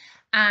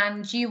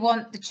 and you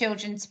want the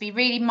children to be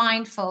really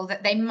mindful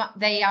that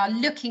they are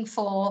looking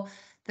for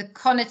the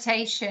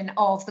connotation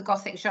of the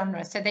Gothic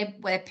genre. So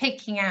we're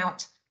picking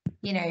out,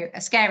 you know,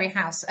 a scary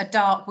house, a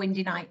dark,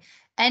 windy night,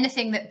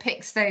 anything that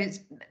picks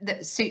those,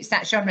 that suits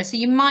that genre. So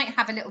you might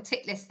have a little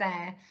tick list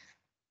there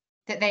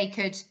that they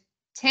could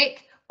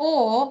tick,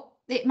 or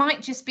it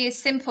might just be as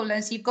simple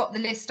as you've got the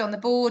list on the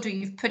board or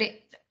you've put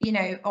it, you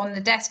know, on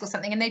the desk or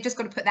something, and they've just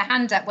got to put their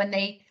hand up when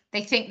they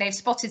think they've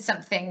spotted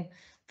something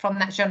from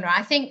that genre.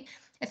 I think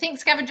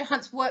scavenger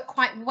hunts work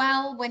quite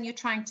well when you're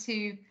trying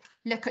to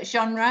look at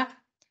genre,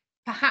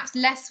 perhaps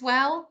less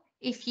well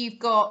if you've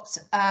got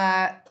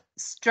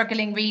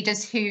struggling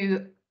readers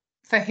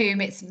for whom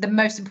it's the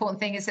most important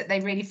thing is that they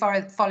really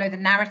follow the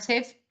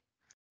narrative.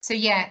 So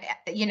yeah,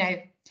 you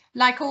know,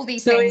 like all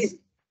these things.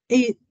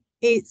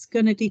 It's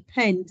going to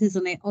depend,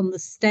 isn't it, on the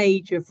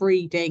stage of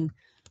reading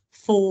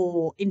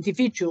for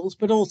individuals,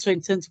 but also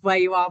in terms of where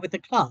you are with the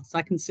class.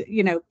 I can see,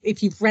 you know,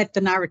 if you've read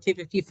the narrative,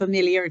 if you're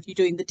familiar, if you're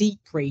doing the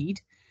deep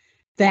read,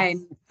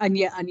 then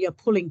yes. and you're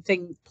pulling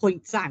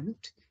points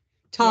out,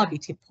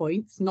 targeted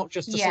points, not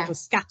just a sort of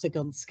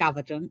scattergun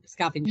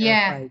scavenger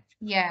approach.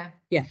 Yeah.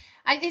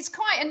 It's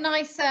quite a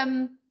nice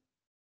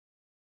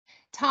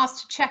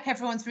task to check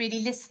everyone's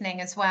really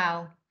listening as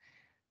well.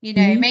 You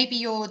know, maybe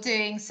you're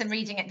doing some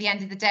reading at the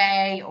end of the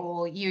day,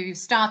 or you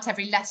start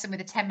every lesson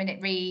with a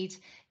 10-minute read.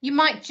 You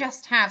might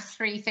just have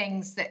 3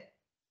 things that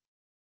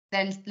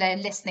they're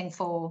listening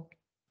for,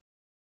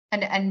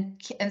 and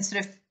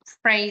sort of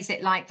phrase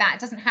it like that.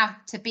 It doesn't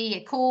have to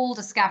be called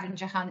a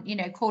scavenger hunt, you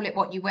know, call it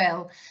what you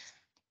will,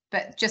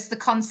 but just the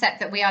concept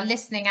that we are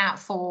listening out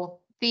for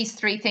these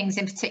 3 things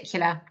in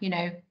particular, you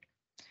know.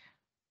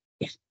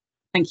 Yeah,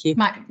 thank you.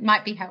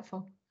 Might be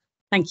helpful.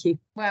 Thank you.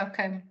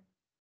 Welcome.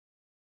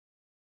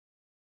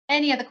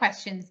 Any other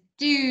questions?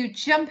 Do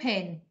jump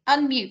in,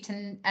 unmute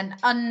and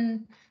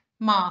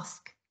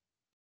unmask.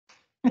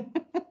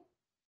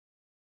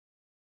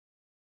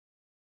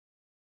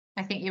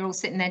 I think you're all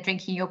sitting there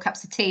drinking your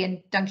cups of tea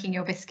and dunking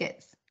your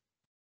biscuits.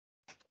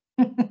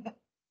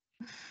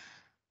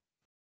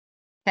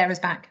 Sarah's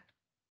back.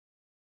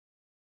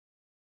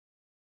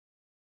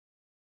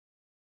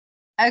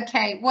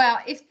 Okay, well,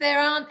 if there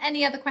aren't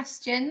any other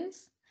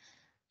questions,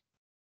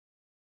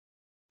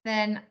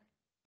 then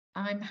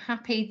I'm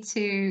happy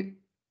to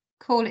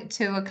call it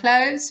to a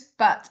close,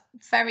 but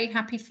very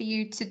happy for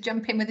you to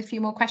jump in with a few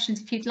more questions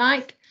if you'd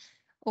like,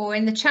 or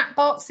in the chat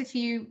box if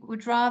you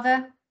would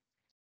rather.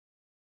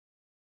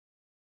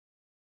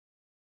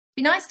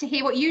 Be nice to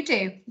hear what you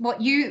do,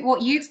 what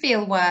you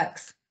feel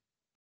works.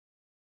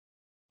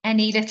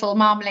 Any little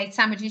marmalade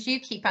sandwiches you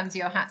keep under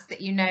your hats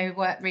that you know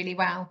work really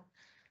well.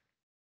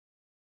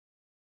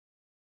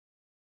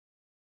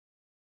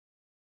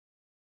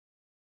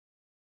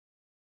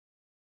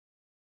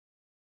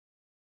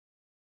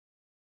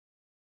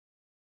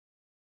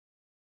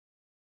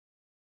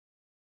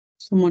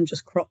 Someone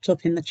just cropped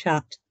up in the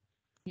chat.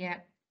 Yeah.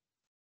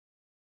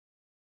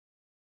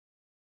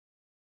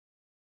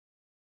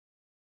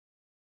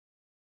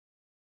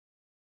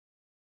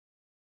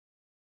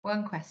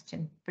 One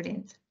question.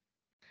 Brilliant.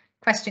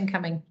 Question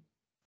coming.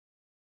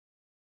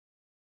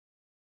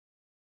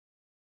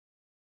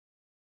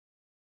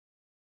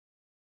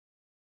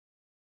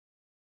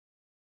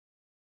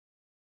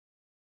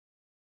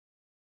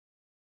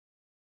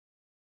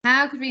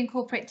 How could we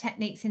incorporate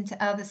techniques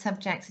into other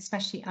subjects,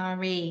 especially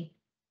RE?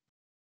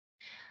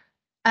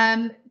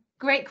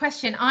 Great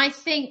question. I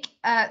think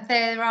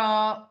there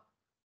are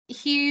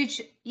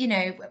huge, you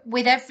know,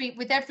 with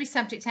every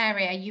subject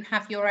area, you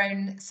have your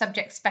own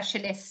subject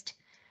specialist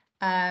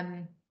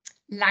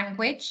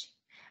language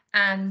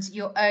and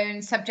your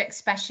own subject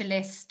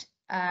specialist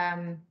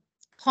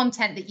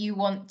content that you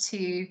want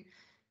to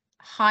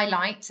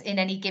highlight in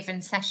any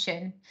given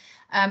session.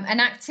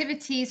 And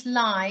activities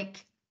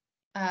like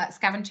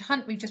scavenger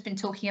hunt we've just been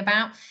talking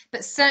about,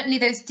 but certainly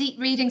those deep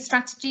reading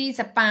strategies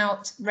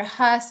about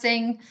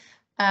rehearsing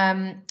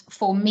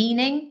for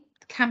meaning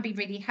can be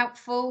really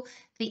helpful.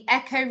 The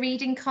echo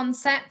reading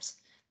concept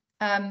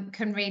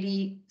can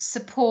really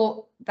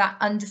support that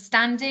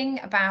understanding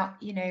about,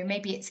 you know,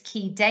 maybe it's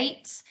key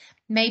dates,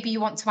 maybe you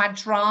want to add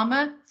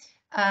drama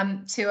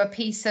to a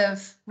piece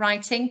of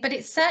writing, but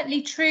it's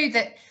certainly true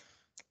that,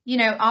 you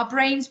know, our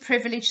brains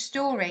privilege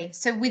story.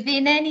 So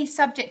within any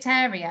subject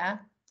area,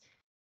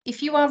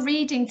 if you are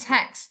reading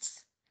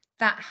texts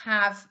that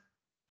have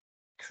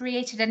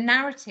created a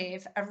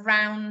narrative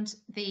around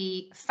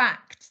the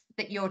fact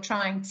that you're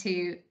trying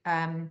to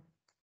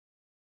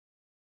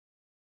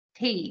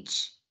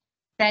teach,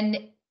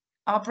 then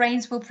our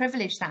brains will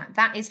privilege that.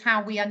 That is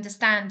how we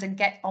understand and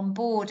get on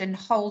board and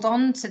hold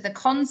on to the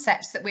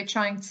concepts that we're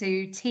trying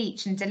to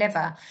teach and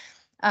deliver.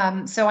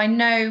 So I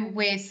know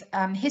with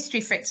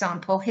history, for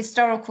example,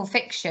 historical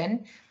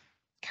fiction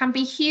can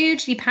be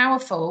hugely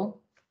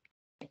powerful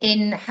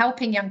in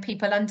helping young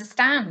people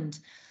understand,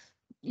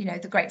 you know,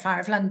 the Great Fire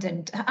of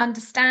London, to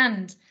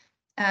understand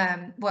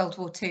World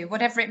War II,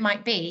 whatever it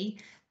might be,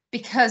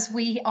 because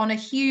we, on a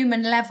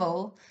human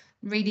level,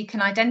 really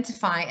can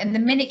identify. And the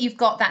minute you've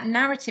got that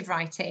narrative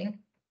writing,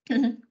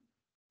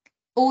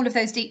 all of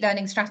those deep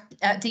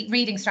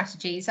reading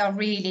strategies are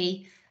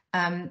really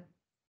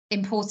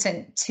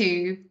important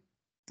to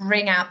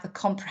bring out the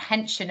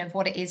comprehension of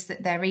what it is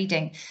that they're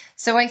reading.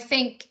 So I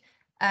think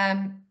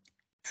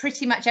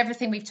pretty much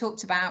everything we've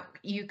talked about,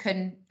 you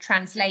can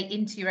translate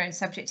into your own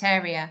subject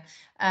area.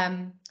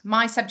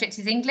 My subject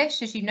is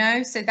English, as you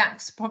know, so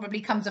that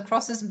probably comes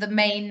across as the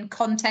main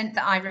content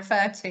that I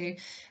refer to.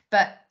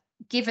 But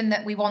given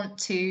that we want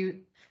to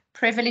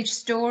privilege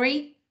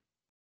story,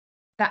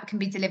 that can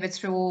be delivered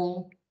through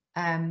all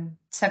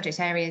subject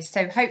areas.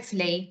 So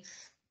hopefully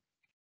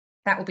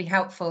that will be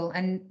helpful.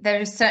 And there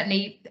is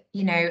certainly,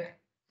 you know,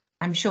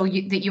 I'm sure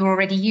that you're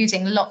already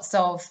using lots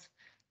of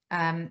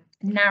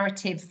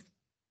narrative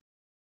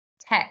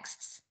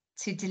texts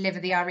to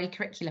deliver the RE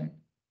curriculum.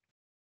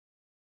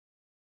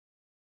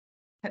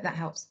 Hope that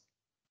helps.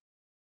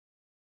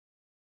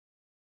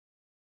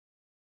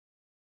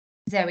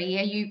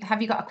 Zoe,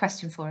 have you got a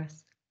question for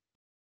us?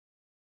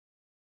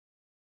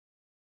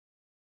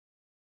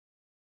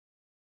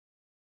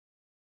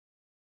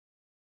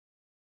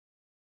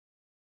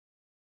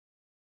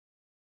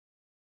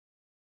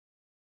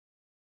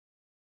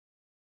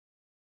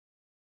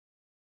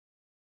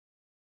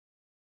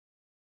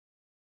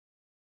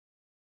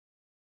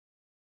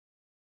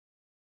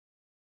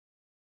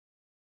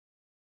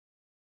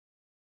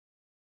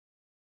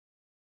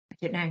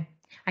 I don't know.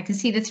 I can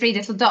see the three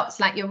little dots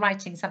like you're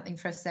writing something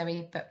for us,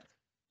 Zoe, but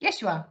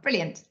yes, you are.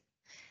 Brilliant.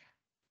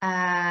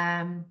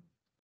 Okay.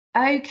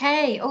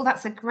 Oh,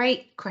 that's a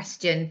great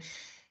question.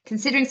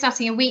 Considering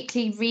starting a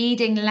weekly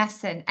reading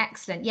lesson.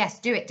 Excellent. Yes,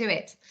 do it, do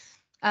it.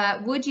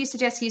 Would you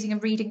suggest using a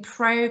reading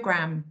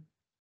program?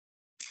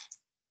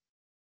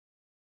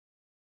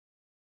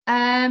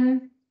 I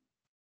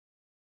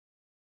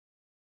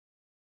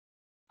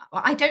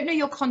don't know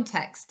your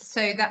context,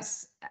 so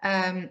that's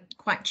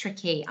quite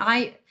tricky.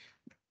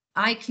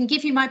 I can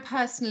give you my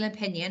personal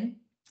opinion,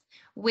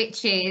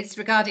 which is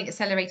regarding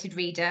Accelerated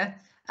Reader,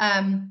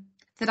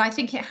 that I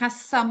think it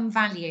has some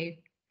value.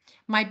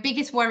 My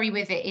biggest worry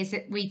with it is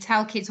that we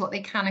tell kids what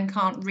they can and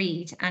can't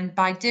read, and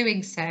by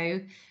doing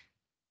so,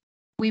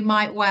 we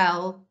might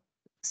well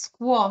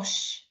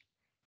squash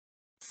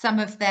some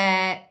of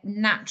their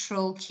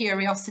natural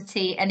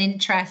curiosity and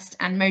interest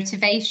and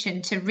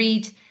motivation to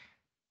read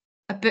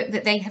a book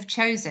that they have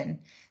chosen.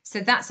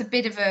 So that's a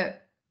bit of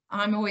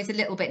I'm always a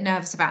little bit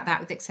nervous about that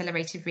with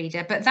Accelerated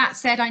Reader. But that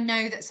said, I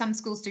know that some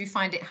schools do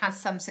find it has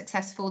some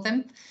success for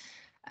them.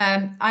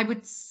 I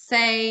would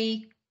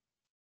say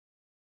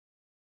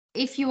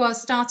if you are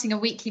starting a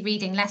weekly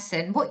reading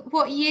lesson,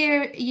 what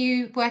year are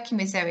you working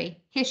with, Zoe?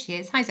 Here she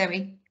is. Hi,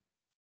 Zoe.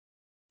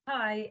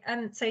 Hi.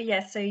 So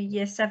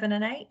year 7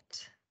 and 8.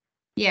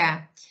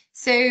 Yeah.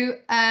 So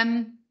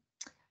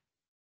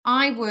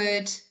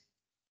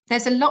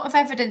there's a lot of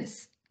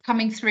evidence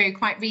coming through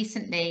quite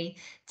recently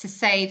to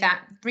say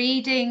that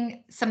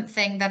reading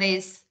something that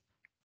is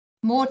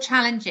more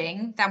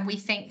challenging than we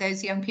think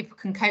those young people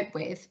can cope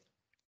with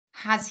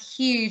has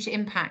huge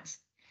impact,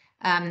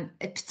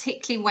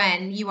 particularly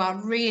when you are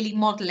really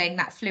modelling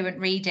that fluent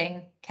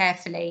reading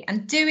carefully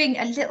and doing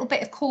a little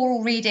bit of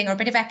choral reading or a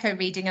bit of echo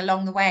reading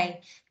along the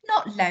way.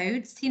 Not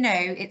loads, you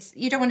know,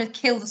 you don't want to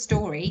kill the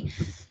story,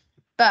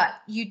 but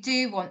you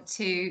do want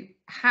to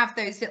have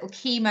those little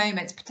key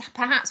moments,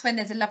 perhaps when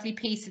there's a lovely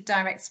piece of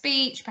direct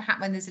speech,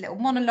 perhaps when there's a little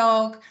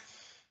monologue,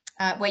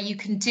 where you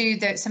can do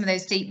some of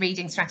those deep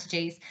reading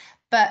strategies.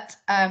 But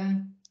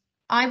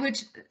I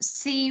would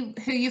see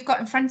who you've got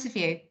in front of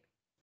you.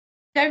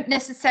 Don't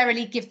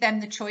necessarily give them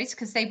the choice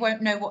because they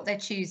won't know what they're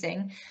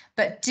choosing,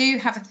 but do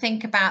have a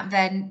think about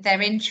then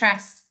their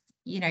interests,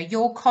 you know,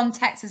 your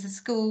context as a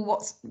school,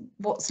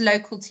 what's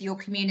local to your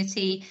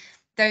community.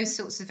 Those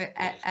sorts of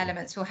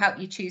elements will help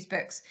you choose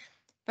books,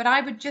 but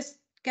I would just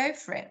go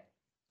for it.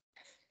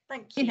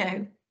 Thank you. You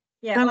know,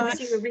 yeah,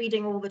 obviously we're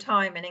reading all the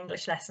time in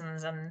English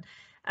lessons and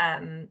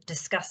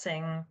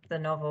discussing the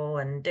novel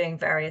and doing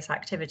various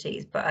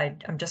activities,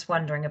 but I'm just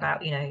wondering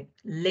about, you know,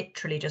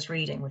 literally just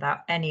reading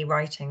without any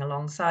writing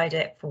alongside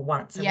it for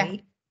once a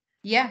week.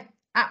 Yeah,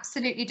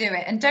 absolutely do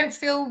it, and don't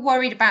feel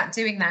worried about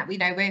doing that. You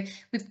know,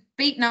 we've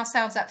beaten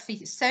ourselves up for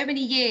so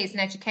many years in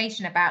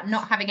education about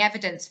not having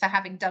evidence for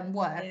having done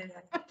work.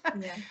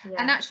 Yeah.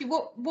 And actually,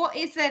 what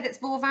is there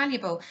that's more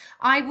valuable?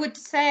 I would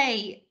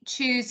say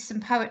choose some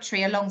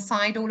poetry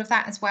alongside all of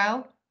that as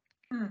well.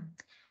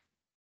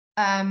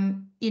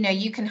 You know,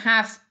 you can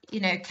have, you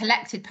know,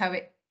 collected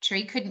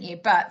poetry, couldn't you?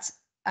 But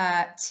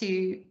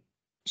to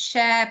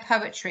share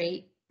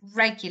poetry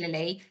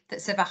regularly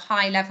that's of a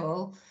high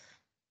level,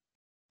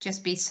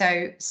 just be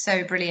so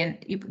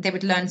brilliant. They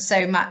would learn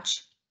so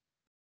much,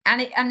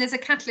 and there's a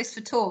catalyst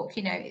for talk.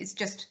 You know,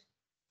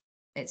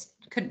 it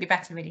couldn't be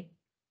better, really.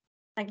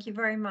 Thank you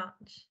very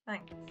much.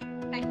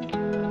 Thanks.